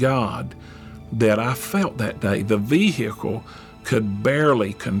of God that I felt that day. The vehicle could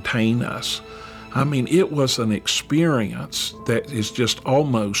barely contain us. I mean, it was an experience that is just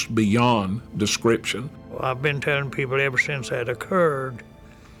almost beyond description. Well, I've been telling people ever since that occurred,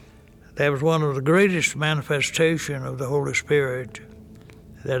 that was one of the greatest manifestations of the Holy Spirit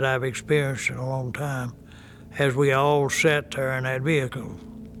that I've experienced in a long time, as we all sat there in that vehicle.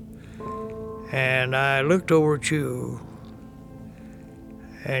 And I looked over at you,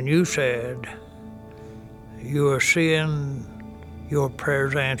 and you said, you are seeing your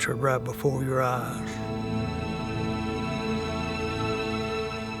prayers answered right before your eyes.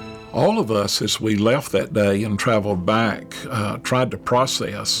 All of us, as we left that day and traveled back, tried to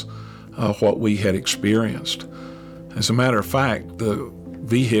process what we had experienced. As a matter of fact, the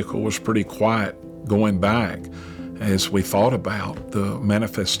vehicle was pretty quiet going back as we thought about the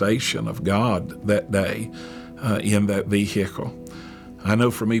manifestation of God that day in that vehicle. I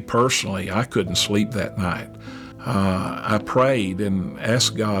know for me personally, I couldn't sleep that night. I prayed and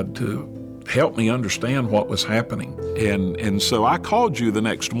asked God to help me understand what was happening. And so I called you the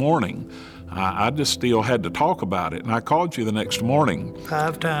next morning. I just still had to talk about it. And I called you the next morning.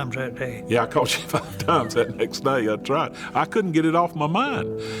 5 times that day. Yeah, I called you 5 times that next day. That's right. I couldn't get it off my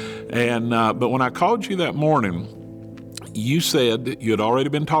mind. And but when I called you that morning, you said that you had already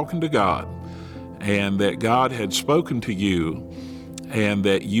been talking to God and that God had spoken to you and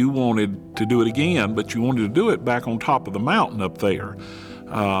that you wanted to do it again, but you wanted to do it back on top of the mountain up there.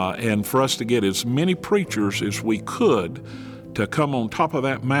 And for us to get as many preachers as we could to come on top of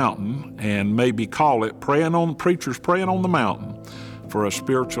that mountain and maybe call it Preachers Praying on the Mountain for a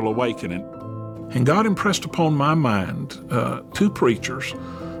spiritual awakening. And God impressed upon my mind 2 preachers.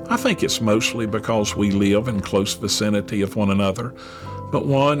 I think it's mostly because we live in close vicinity of one another. But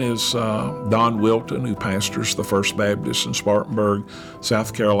one is Don Wilton, who pastors the First Baptist in Spartanburg,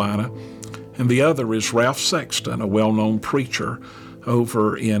 South Carolina. And the other is Ralph Sexton, a well-known preacher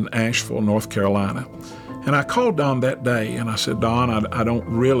over in Asheville, North Carolina. And I called Don that day and I said, Don, I don't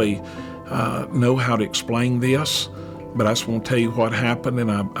really know how to explain this, but I just want to tell you what happened. And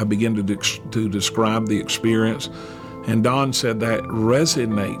I began to describe the experience. And Don said, that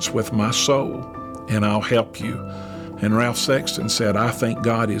resonates with my soul, and I'll help you. And Ralph Sexton said, I think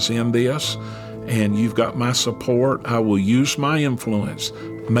God is in this, and you've got my support. I will use my influence.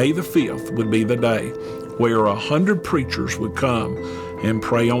 May the 5th would be the day where 100 preachers would come and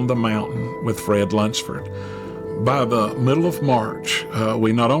pray on the mountain with Fred Lunsford. By the middle of March,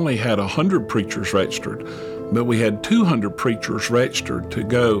 we not only had 100 preachers registered, but we had 200 preachers registered to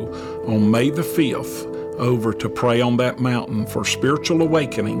go on May the 5th over to pray on that mountain for spiritual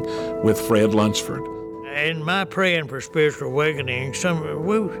awakening with Fred Lunsford. In my praying for spiritual awakening,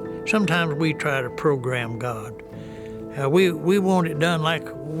 sometimes we try to program God. We want it done like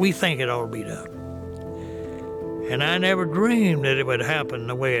we think it ought to be done. And I never dreamed that it would happen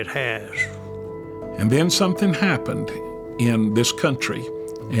the way it has. And then something happened in this country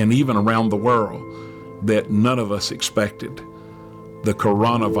and even around the world that none of us expected. The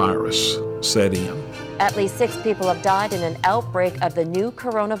coronavirus set in. At least 6 people have died in an outbreak of the new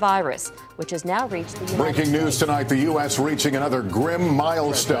coronavirus, which has now reached the United States. Breaking news tonight, the U.S. reaching another grim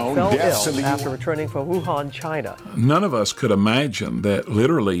milestone. Deaths in the after returning from Wuhan, China. None of us could imagine that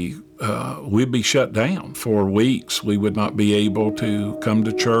literally we'd be shut down for weeks. We would not be able to come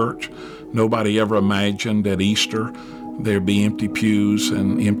to church. Nobody ever imagined at Easter there'd be empty pews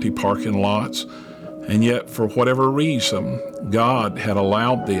and empty parking lots. And yet, for whatever reason, God had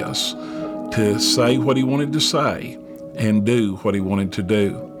allowed this to say what he wanted to say and do what he wanted to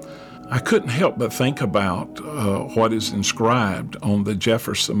do. I couldn't help but think about what is inscribed on the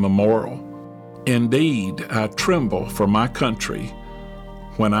Jefferson Memorial. Indeed, I tremble for my country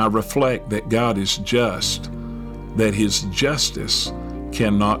when I reflect that God is just, that his justice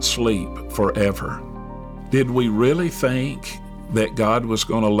cannot sleep forever. Did we really think that God was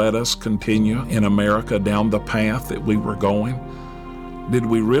going to let us continue in America down the path that we were going? Did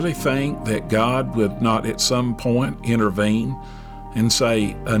we really think that God would not at some point intervene and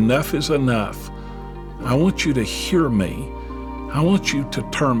say, enough is enough. I want you to hear me. I want you to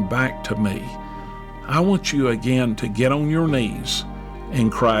turn back to me. I want you again to get on your knees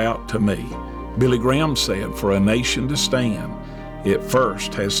and cry out to me. Billy Graham said, for a nation to stand, it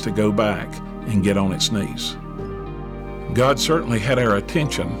first has to go back and get on its knees. God certainly had our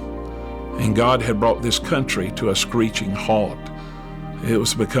attention, and God had brought this country to a screeching halt. It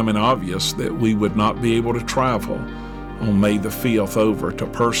was becoming obvious that we would not be able to travel on May the 5th over to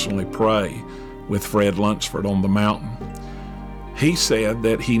personally pray with Fred Lunsford on the mountain. He said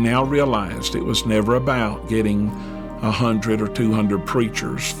that he now realized it was never about getting 100 or 200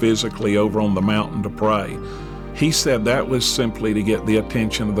 preachers physically over on the mountain to pray. He said that was simply to get the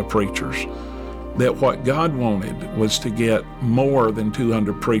attention of the preachers. That what God wanted was to get more than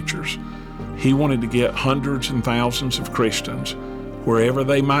 200 preachers. He wanted to get hundreds and thousands of Christians, wherever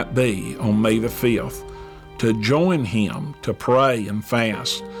they might be on May the 5th, to join him to pray and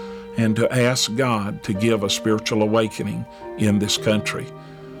fast and to ask God to give a spiritual awakening in this country.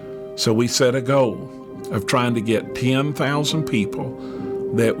 So we set a goal of trying to get 10,000 people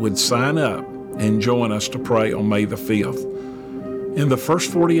that would sign up and join us to pray on May the 5th. In the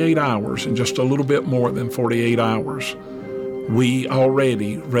first 48 hours, in just a little bit more than 48 hours, we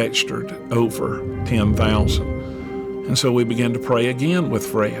already registered over 10,000. And so we began to pray again with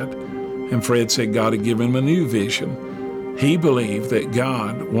Fred. And Fred said God had given him a new vision. He believed that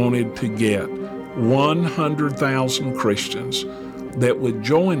God wanted to get 100,000 Christians that would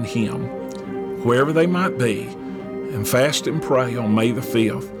join him, wherever they might be, and fast and pray on May the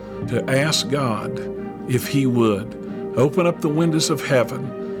 5th to ask God if he would open up the windows of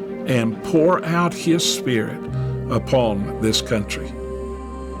heaven and pour out his Spirit upon this country.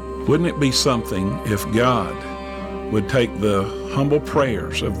 Wouldn't it be something if God would take the humble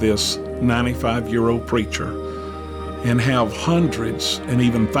prayers of this 95-year-old preacher and have hundreds and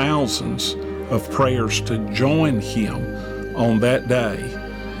even thousands of prayers to join him on that day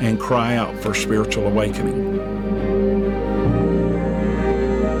and cry out for spiritual awakening?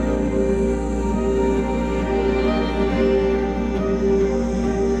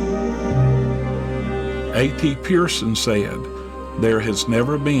 A.T. Pearson said, "There has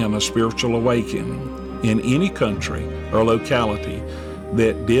never been a spiritual awakening in any country or locality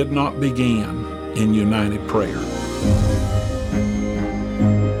that did not begin in united prayer."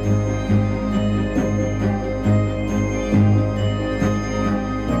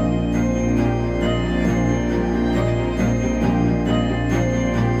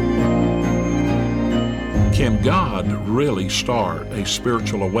 Can God really start a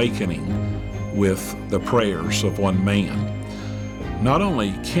spiritual awakening with the prayers of one man? Not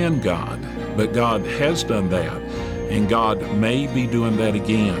only can God, but God has done that, and God may be doing that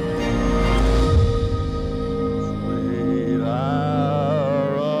again. Sweet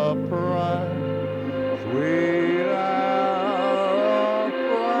hour of pride, sweet hour of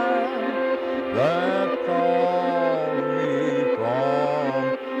pride, that calls me from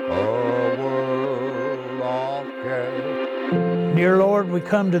a world of care. Dear Lord, we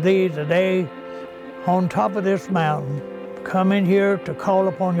come to Thee today on top of this mountain, come in here to call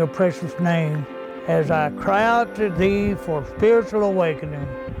upon Your precious name as I cry out to Thee for spiritual awakening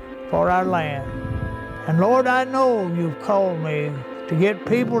for our land. And Lord, I know You've called me to get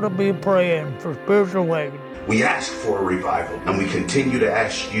people to be praying for spiritual awakening. We ask for a revival, and we continue to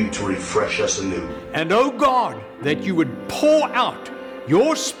ask You to refresh us anew. And oh God, that You would pour out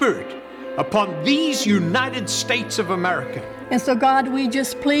Your Spirit upon these United States of America. And so God, we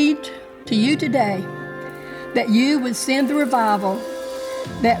just plead to You today that You would send the revival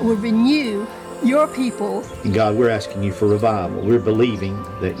that would renew Your people. And God, we're asking You for revival. We're believing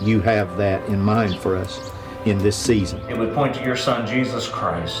that You have that in mind for us in this season. It would point to Your Son, Jesus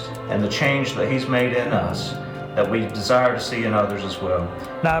Christ, and the change that He's made in us that we desire to see in others as well.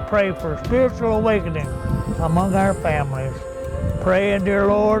 And I pray for spiritual awakening among our families. Praying, dear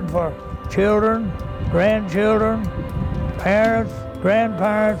Lord, for children, grandchildren, parents,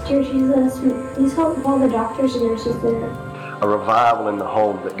 grandparents. Dear Jesus, please help all the doctors and nurses there. A revival in the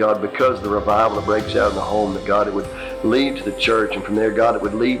home, that God, because the revival that breaks out in the home, that God, it would lead to the church, and from there, God, it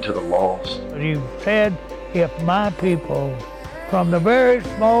would lead to the lost. You said, if my people, from the very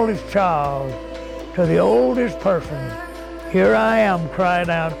smallest child to the oldest person, here I am crying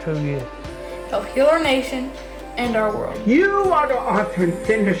out to You. Help heal our nation and our world. You are the author and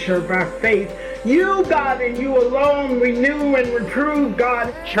finisher of our faith. You, God, and You alone renew and reprove,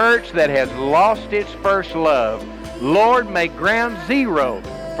 God. Church that has lost its first love, Lord, may ground zero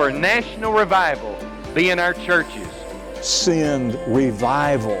for national revival be in our churches. Send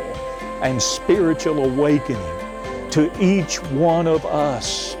revival and spiritual awakening to each one of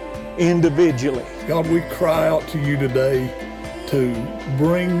us individually. God, we cry out to You today to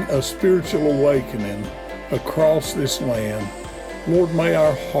bring a spiritual awakening across this land. Lord, may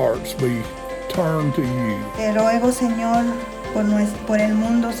our hearts be turned to You. Te ruego, Señor, por el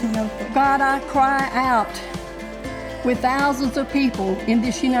mundo, Señor. God, I cry out with thousands of people in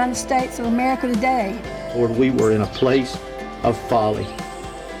this United States of America today. Lord, we were in a place of folly.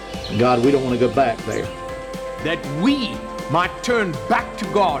 God, we don't want to go back there. That we might turn back to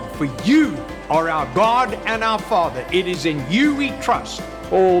God, for You are our God and our Father. It is in You we trust.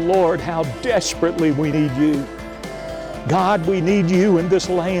 Oh Lord, how desperately we need You. God, we need you in this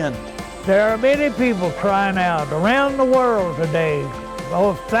land. There are many people crying out around the world today.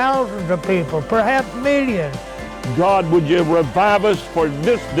 Oh, thousands of people, perhaps millions. God, would you revive us for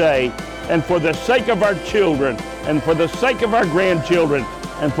this day and for the sake of our children and for the sake of our grandchildren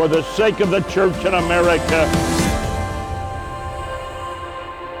and for the sake of the church in America.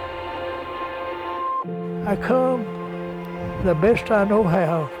 I come the best I know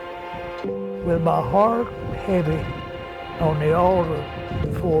how, with my heart heavy on the altar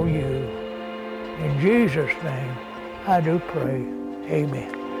before you. In Jesus' name, I do pray.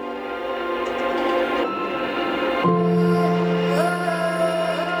 Amen.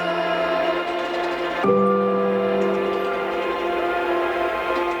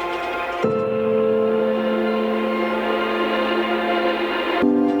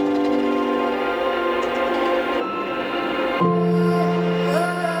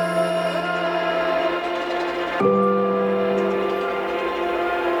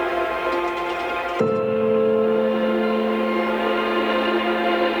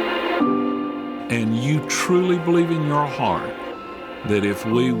 And you truly believe in your heart that if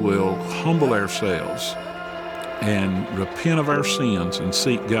we will humble ourselves and repent of our sins and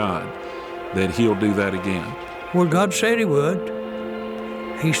seek God, that He'll do that again. Well, God said He would.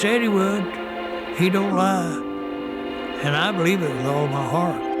 He said He would. He don't lie. And I believe it with all my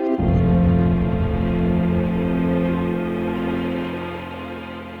heart.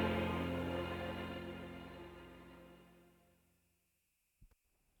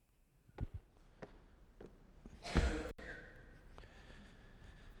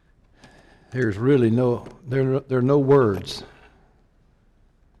 There's really there are no words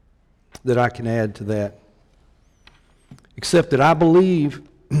that I can add to that, except that I believe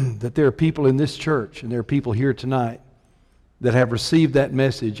that there are people in this church and there are people here tonight that have received that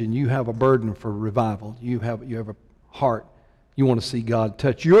message, and you have a burden for revival. You have a heart. You want to see God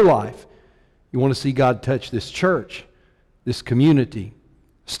touch your life. You want to see God touch this church, this community,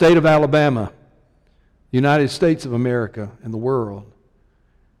 state of Alabama, the United States of America, and the world.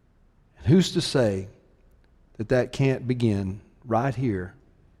 And who's to say that that can't begin right here,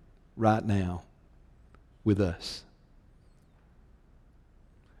 right now, with us?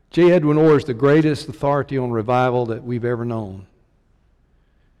 J. Edwin Orr is the greatest authority on revival that we've ever known.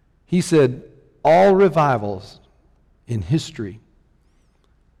 He said, all revivals in history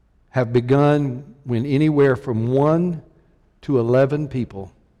have begun when anywhere from 1 to 11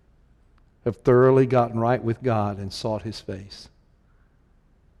 people have thoroughly gotten right with God and sought His face.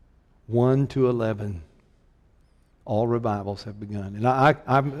 1 to 11. All revivals have begun. And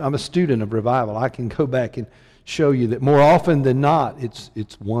I'm a student of revival. I can go back and show you that more often than not, it's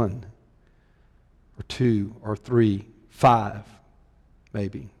 1 or 2 or 3, 5,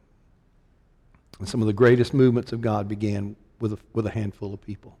 maybe. And some of the greatest movements of God began with a handful of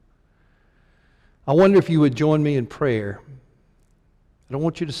people. I wonder if you would join me in prayer. I don't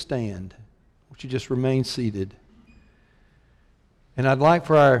want you to stand. I want you to just remain seated. And I'd like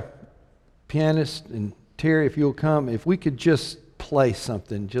for our pianist and Terry, if you'll come, if we could just play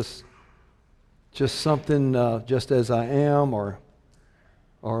something, just something, just as I am, or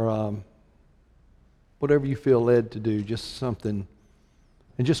whatever you feel led to do, just something,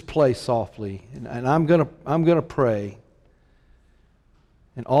 and just play softly. And I'm gonna pray.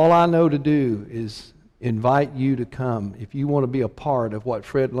 And all I know to do is invite you to come if you want to be a part of what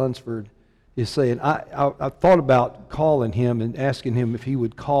Fred Lunsford is saying. I thought about calling him and asking him if he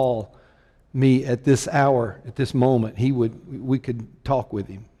would call me at this hour, at this moment. We could talk with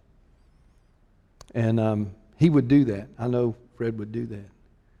him. And he would do that. I know Fred would do that.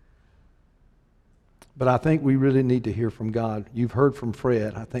 But I think we really need to hear from God. You've heard from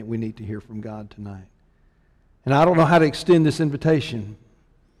Fred. I think we need to hear from God tonight. And I don't know how to extend this invitation,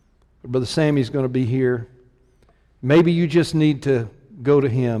 but Brother Sammy's going to be here. Maybe you just need to go to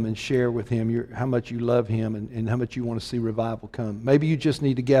him and share with him how much you love him and how much you want to see revival come. Maybe you just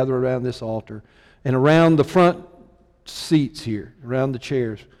need to gather around this altar and around the front seats here, around the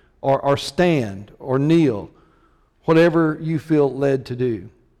chairs, or stand or kneel, whatever you feel led to do.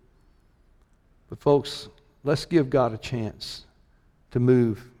 But folks, let's give God a chance to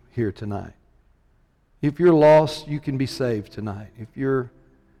move here tonight. If you're lost, you can be saved tonight. If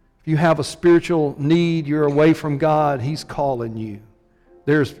you have a spiritual need, you're away from God, He's calling you.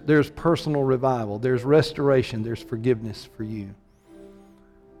 There's personal revival, there's restoration, there's forgiveness for you.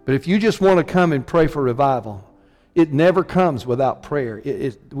 But if you just want to come and pray for revival, it never comes without prayer.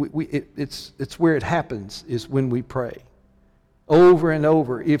 It's where it happens, is when we pray. Over and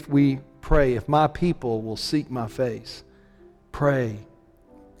over, if we pray, if my people will seek my face, pray.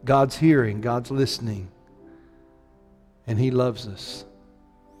 God's hearing, God's listening. and He loves us.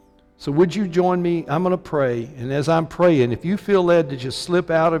 So would you join me? I'm going to pray, and as I'm praying, if you feel led to just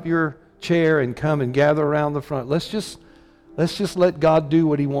slip out of your chair and come and gather around the front, let's just let God do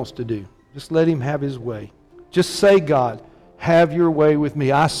what He wants to do. Just let Him have His way. Just say, God, have your way with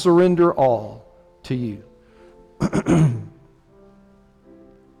me. I surrender all to you.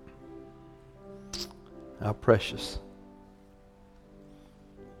 How precious.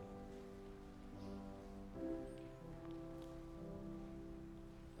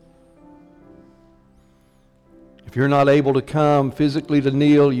 If you're not able to come physically to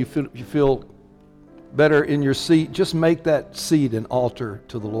kneel, you feel better in your seat, just make that seat an altar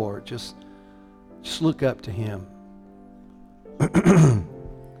to the Lord. Just look up to Him. I'm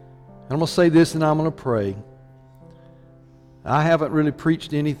going to say this and I'm going to pray. I haven't really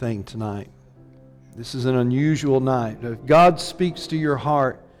preached anything tonight. This is an unusual night. If God speaks to your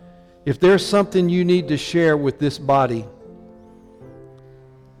heart, if there's something you need to share with this body,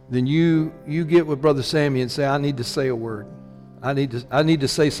 then you get with Brother Sammy and say, I need to say a word. I need to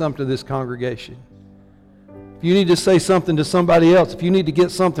say something to this congregation. If you need to say something to somebody else, if you need to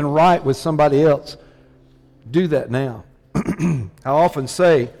get something right with somebody else, do that now. I often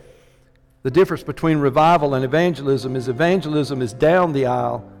say the difference between revival and evangelism is down the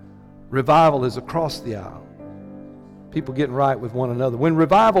aisle, revival is across the aisle. People getting right with one another. When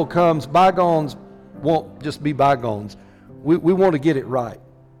revival comes, bygones won't just be bygones. We want to get it right.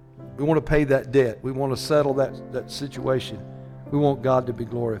 We want to pay that debt. We want to settle that situation. We want God to be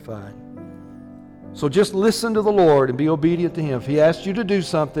glorified. So just listen to the Lord and be obedient to Him. If He asks you to do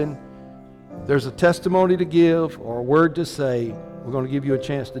something, there's a testimony to give or a word to say, we're going to give you a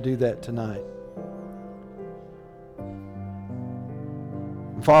chance to do that tonight.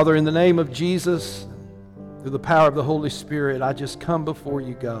 And Father, in the name of Jesus, through the power of the Holy Spirit, I just come before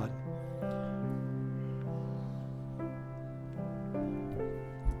you, God.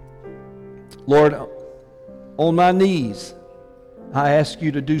 Lord, on my knees, I ask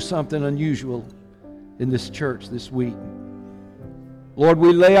you to do something unusual in this church this week. Lord,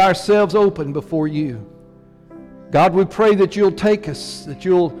 we lay ourselves open before you. God, we pray that you'll take us, that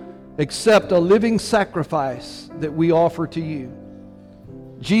you'll accept a living sacrifice that we offer to you.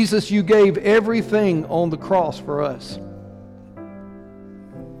 Jesus, you gave everything on the cross for us.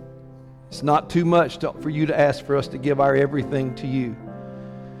 It's not too much for you to ask for us to give our everything to you.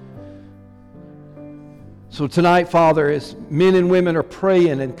 So tonight, Father, as men and women are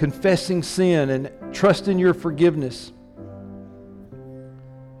praying and confessing sin and trusting your forgiveness,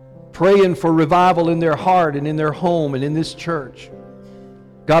 praying for revival in their heart and in their home and in this church,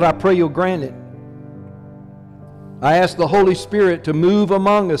 God, I pray you'll grant it. I ask the Holy Spirit to move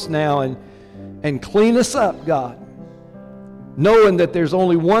among us now and clean us up, God, knowing that there's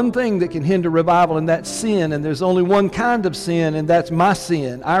only one thing that can hinder revival, and that's sin, and there's only one kind of sin, and that's my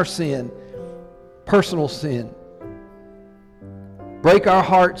sin, our sin. Personal sin. Break our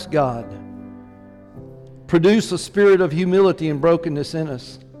hearts, God. Produce a spirit of humility and brokenness in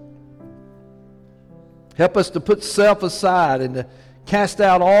us. Help us to put self aside and to cast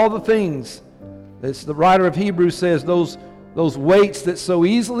out all the things, as the writer of Hebrews says, those weights that so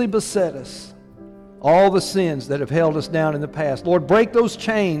easily beset us, all the sins that have held us down in the past. Lord, break those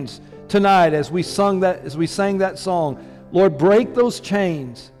chains tonight as we sang that song. Lord, break those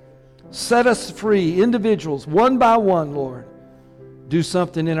chains. Set us free, individuals, one by one, Lord. Do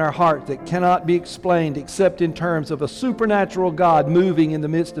something in our heart that cannot be explained except in terms of a supernatural God moving in the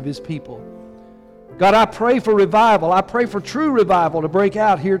midst of His people. God, I pray for revival. I pray for true revival to break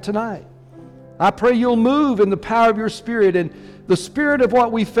out here tonight. I pray you'll move in the power of your Spirit, and the spirit of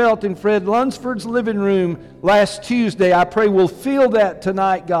what we felt in Fred Lunsford's living room last Tuesday, I pray we'll feel that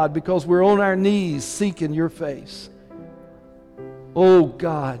tonight, God, because we're on our knees seeking your face. Oh,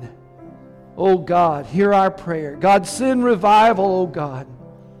 God. Oh, God, hear our prayer. God, send revival, oh, God.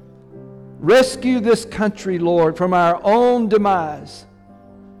 Rescue this country, Lord, from our own demise.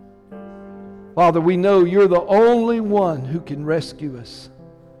 Father, we know you're the only one who can rescue us.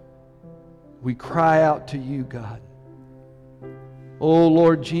 We cry out to you, God. Oh,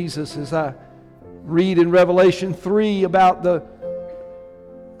 Lord Jesus, as I read in Revelation 3 about the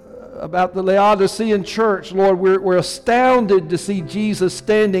Laodicean church, Lord, we're astounded to see Jesus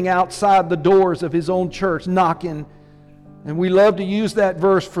standing outside the doors of His own church knocking. And we love to use that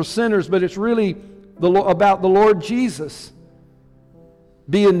verse for sinners, but it's really about the Lord Jesus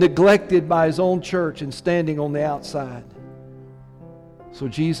being neglected by His own church and standing on the outside. So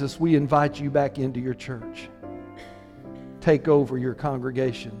Jesus, we invite you back into your church. Take over your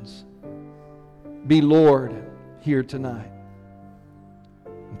congregations. Be Lord here tonight.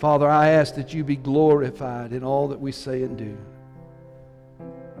 Father, I ask that you be glorified in all that we say and do.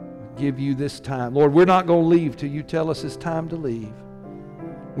 We give you this time. Lord, we're not going to leave till you tell us it's time to leave.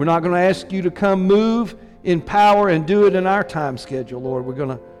 We're not going to ask you to come move in power and do it in our time schedule, Lord. We're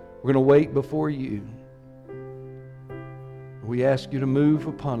going to wait before you. We ask you to move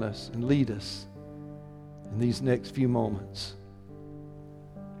upon us and lead us in these next few moments.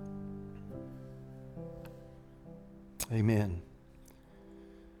 Amen.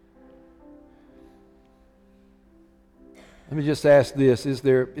 Let me just ask this. Is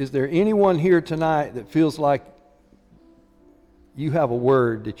there anyone here tonight that feels like you have a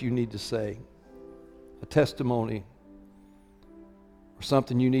word that you need to say? A testimony or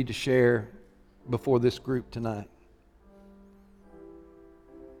something you need to share before this group tonight?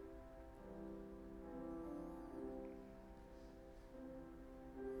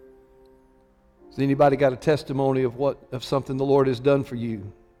 Has anybody got a testimony of something the Lord has done for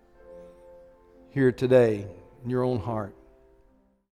you here today in your own heart?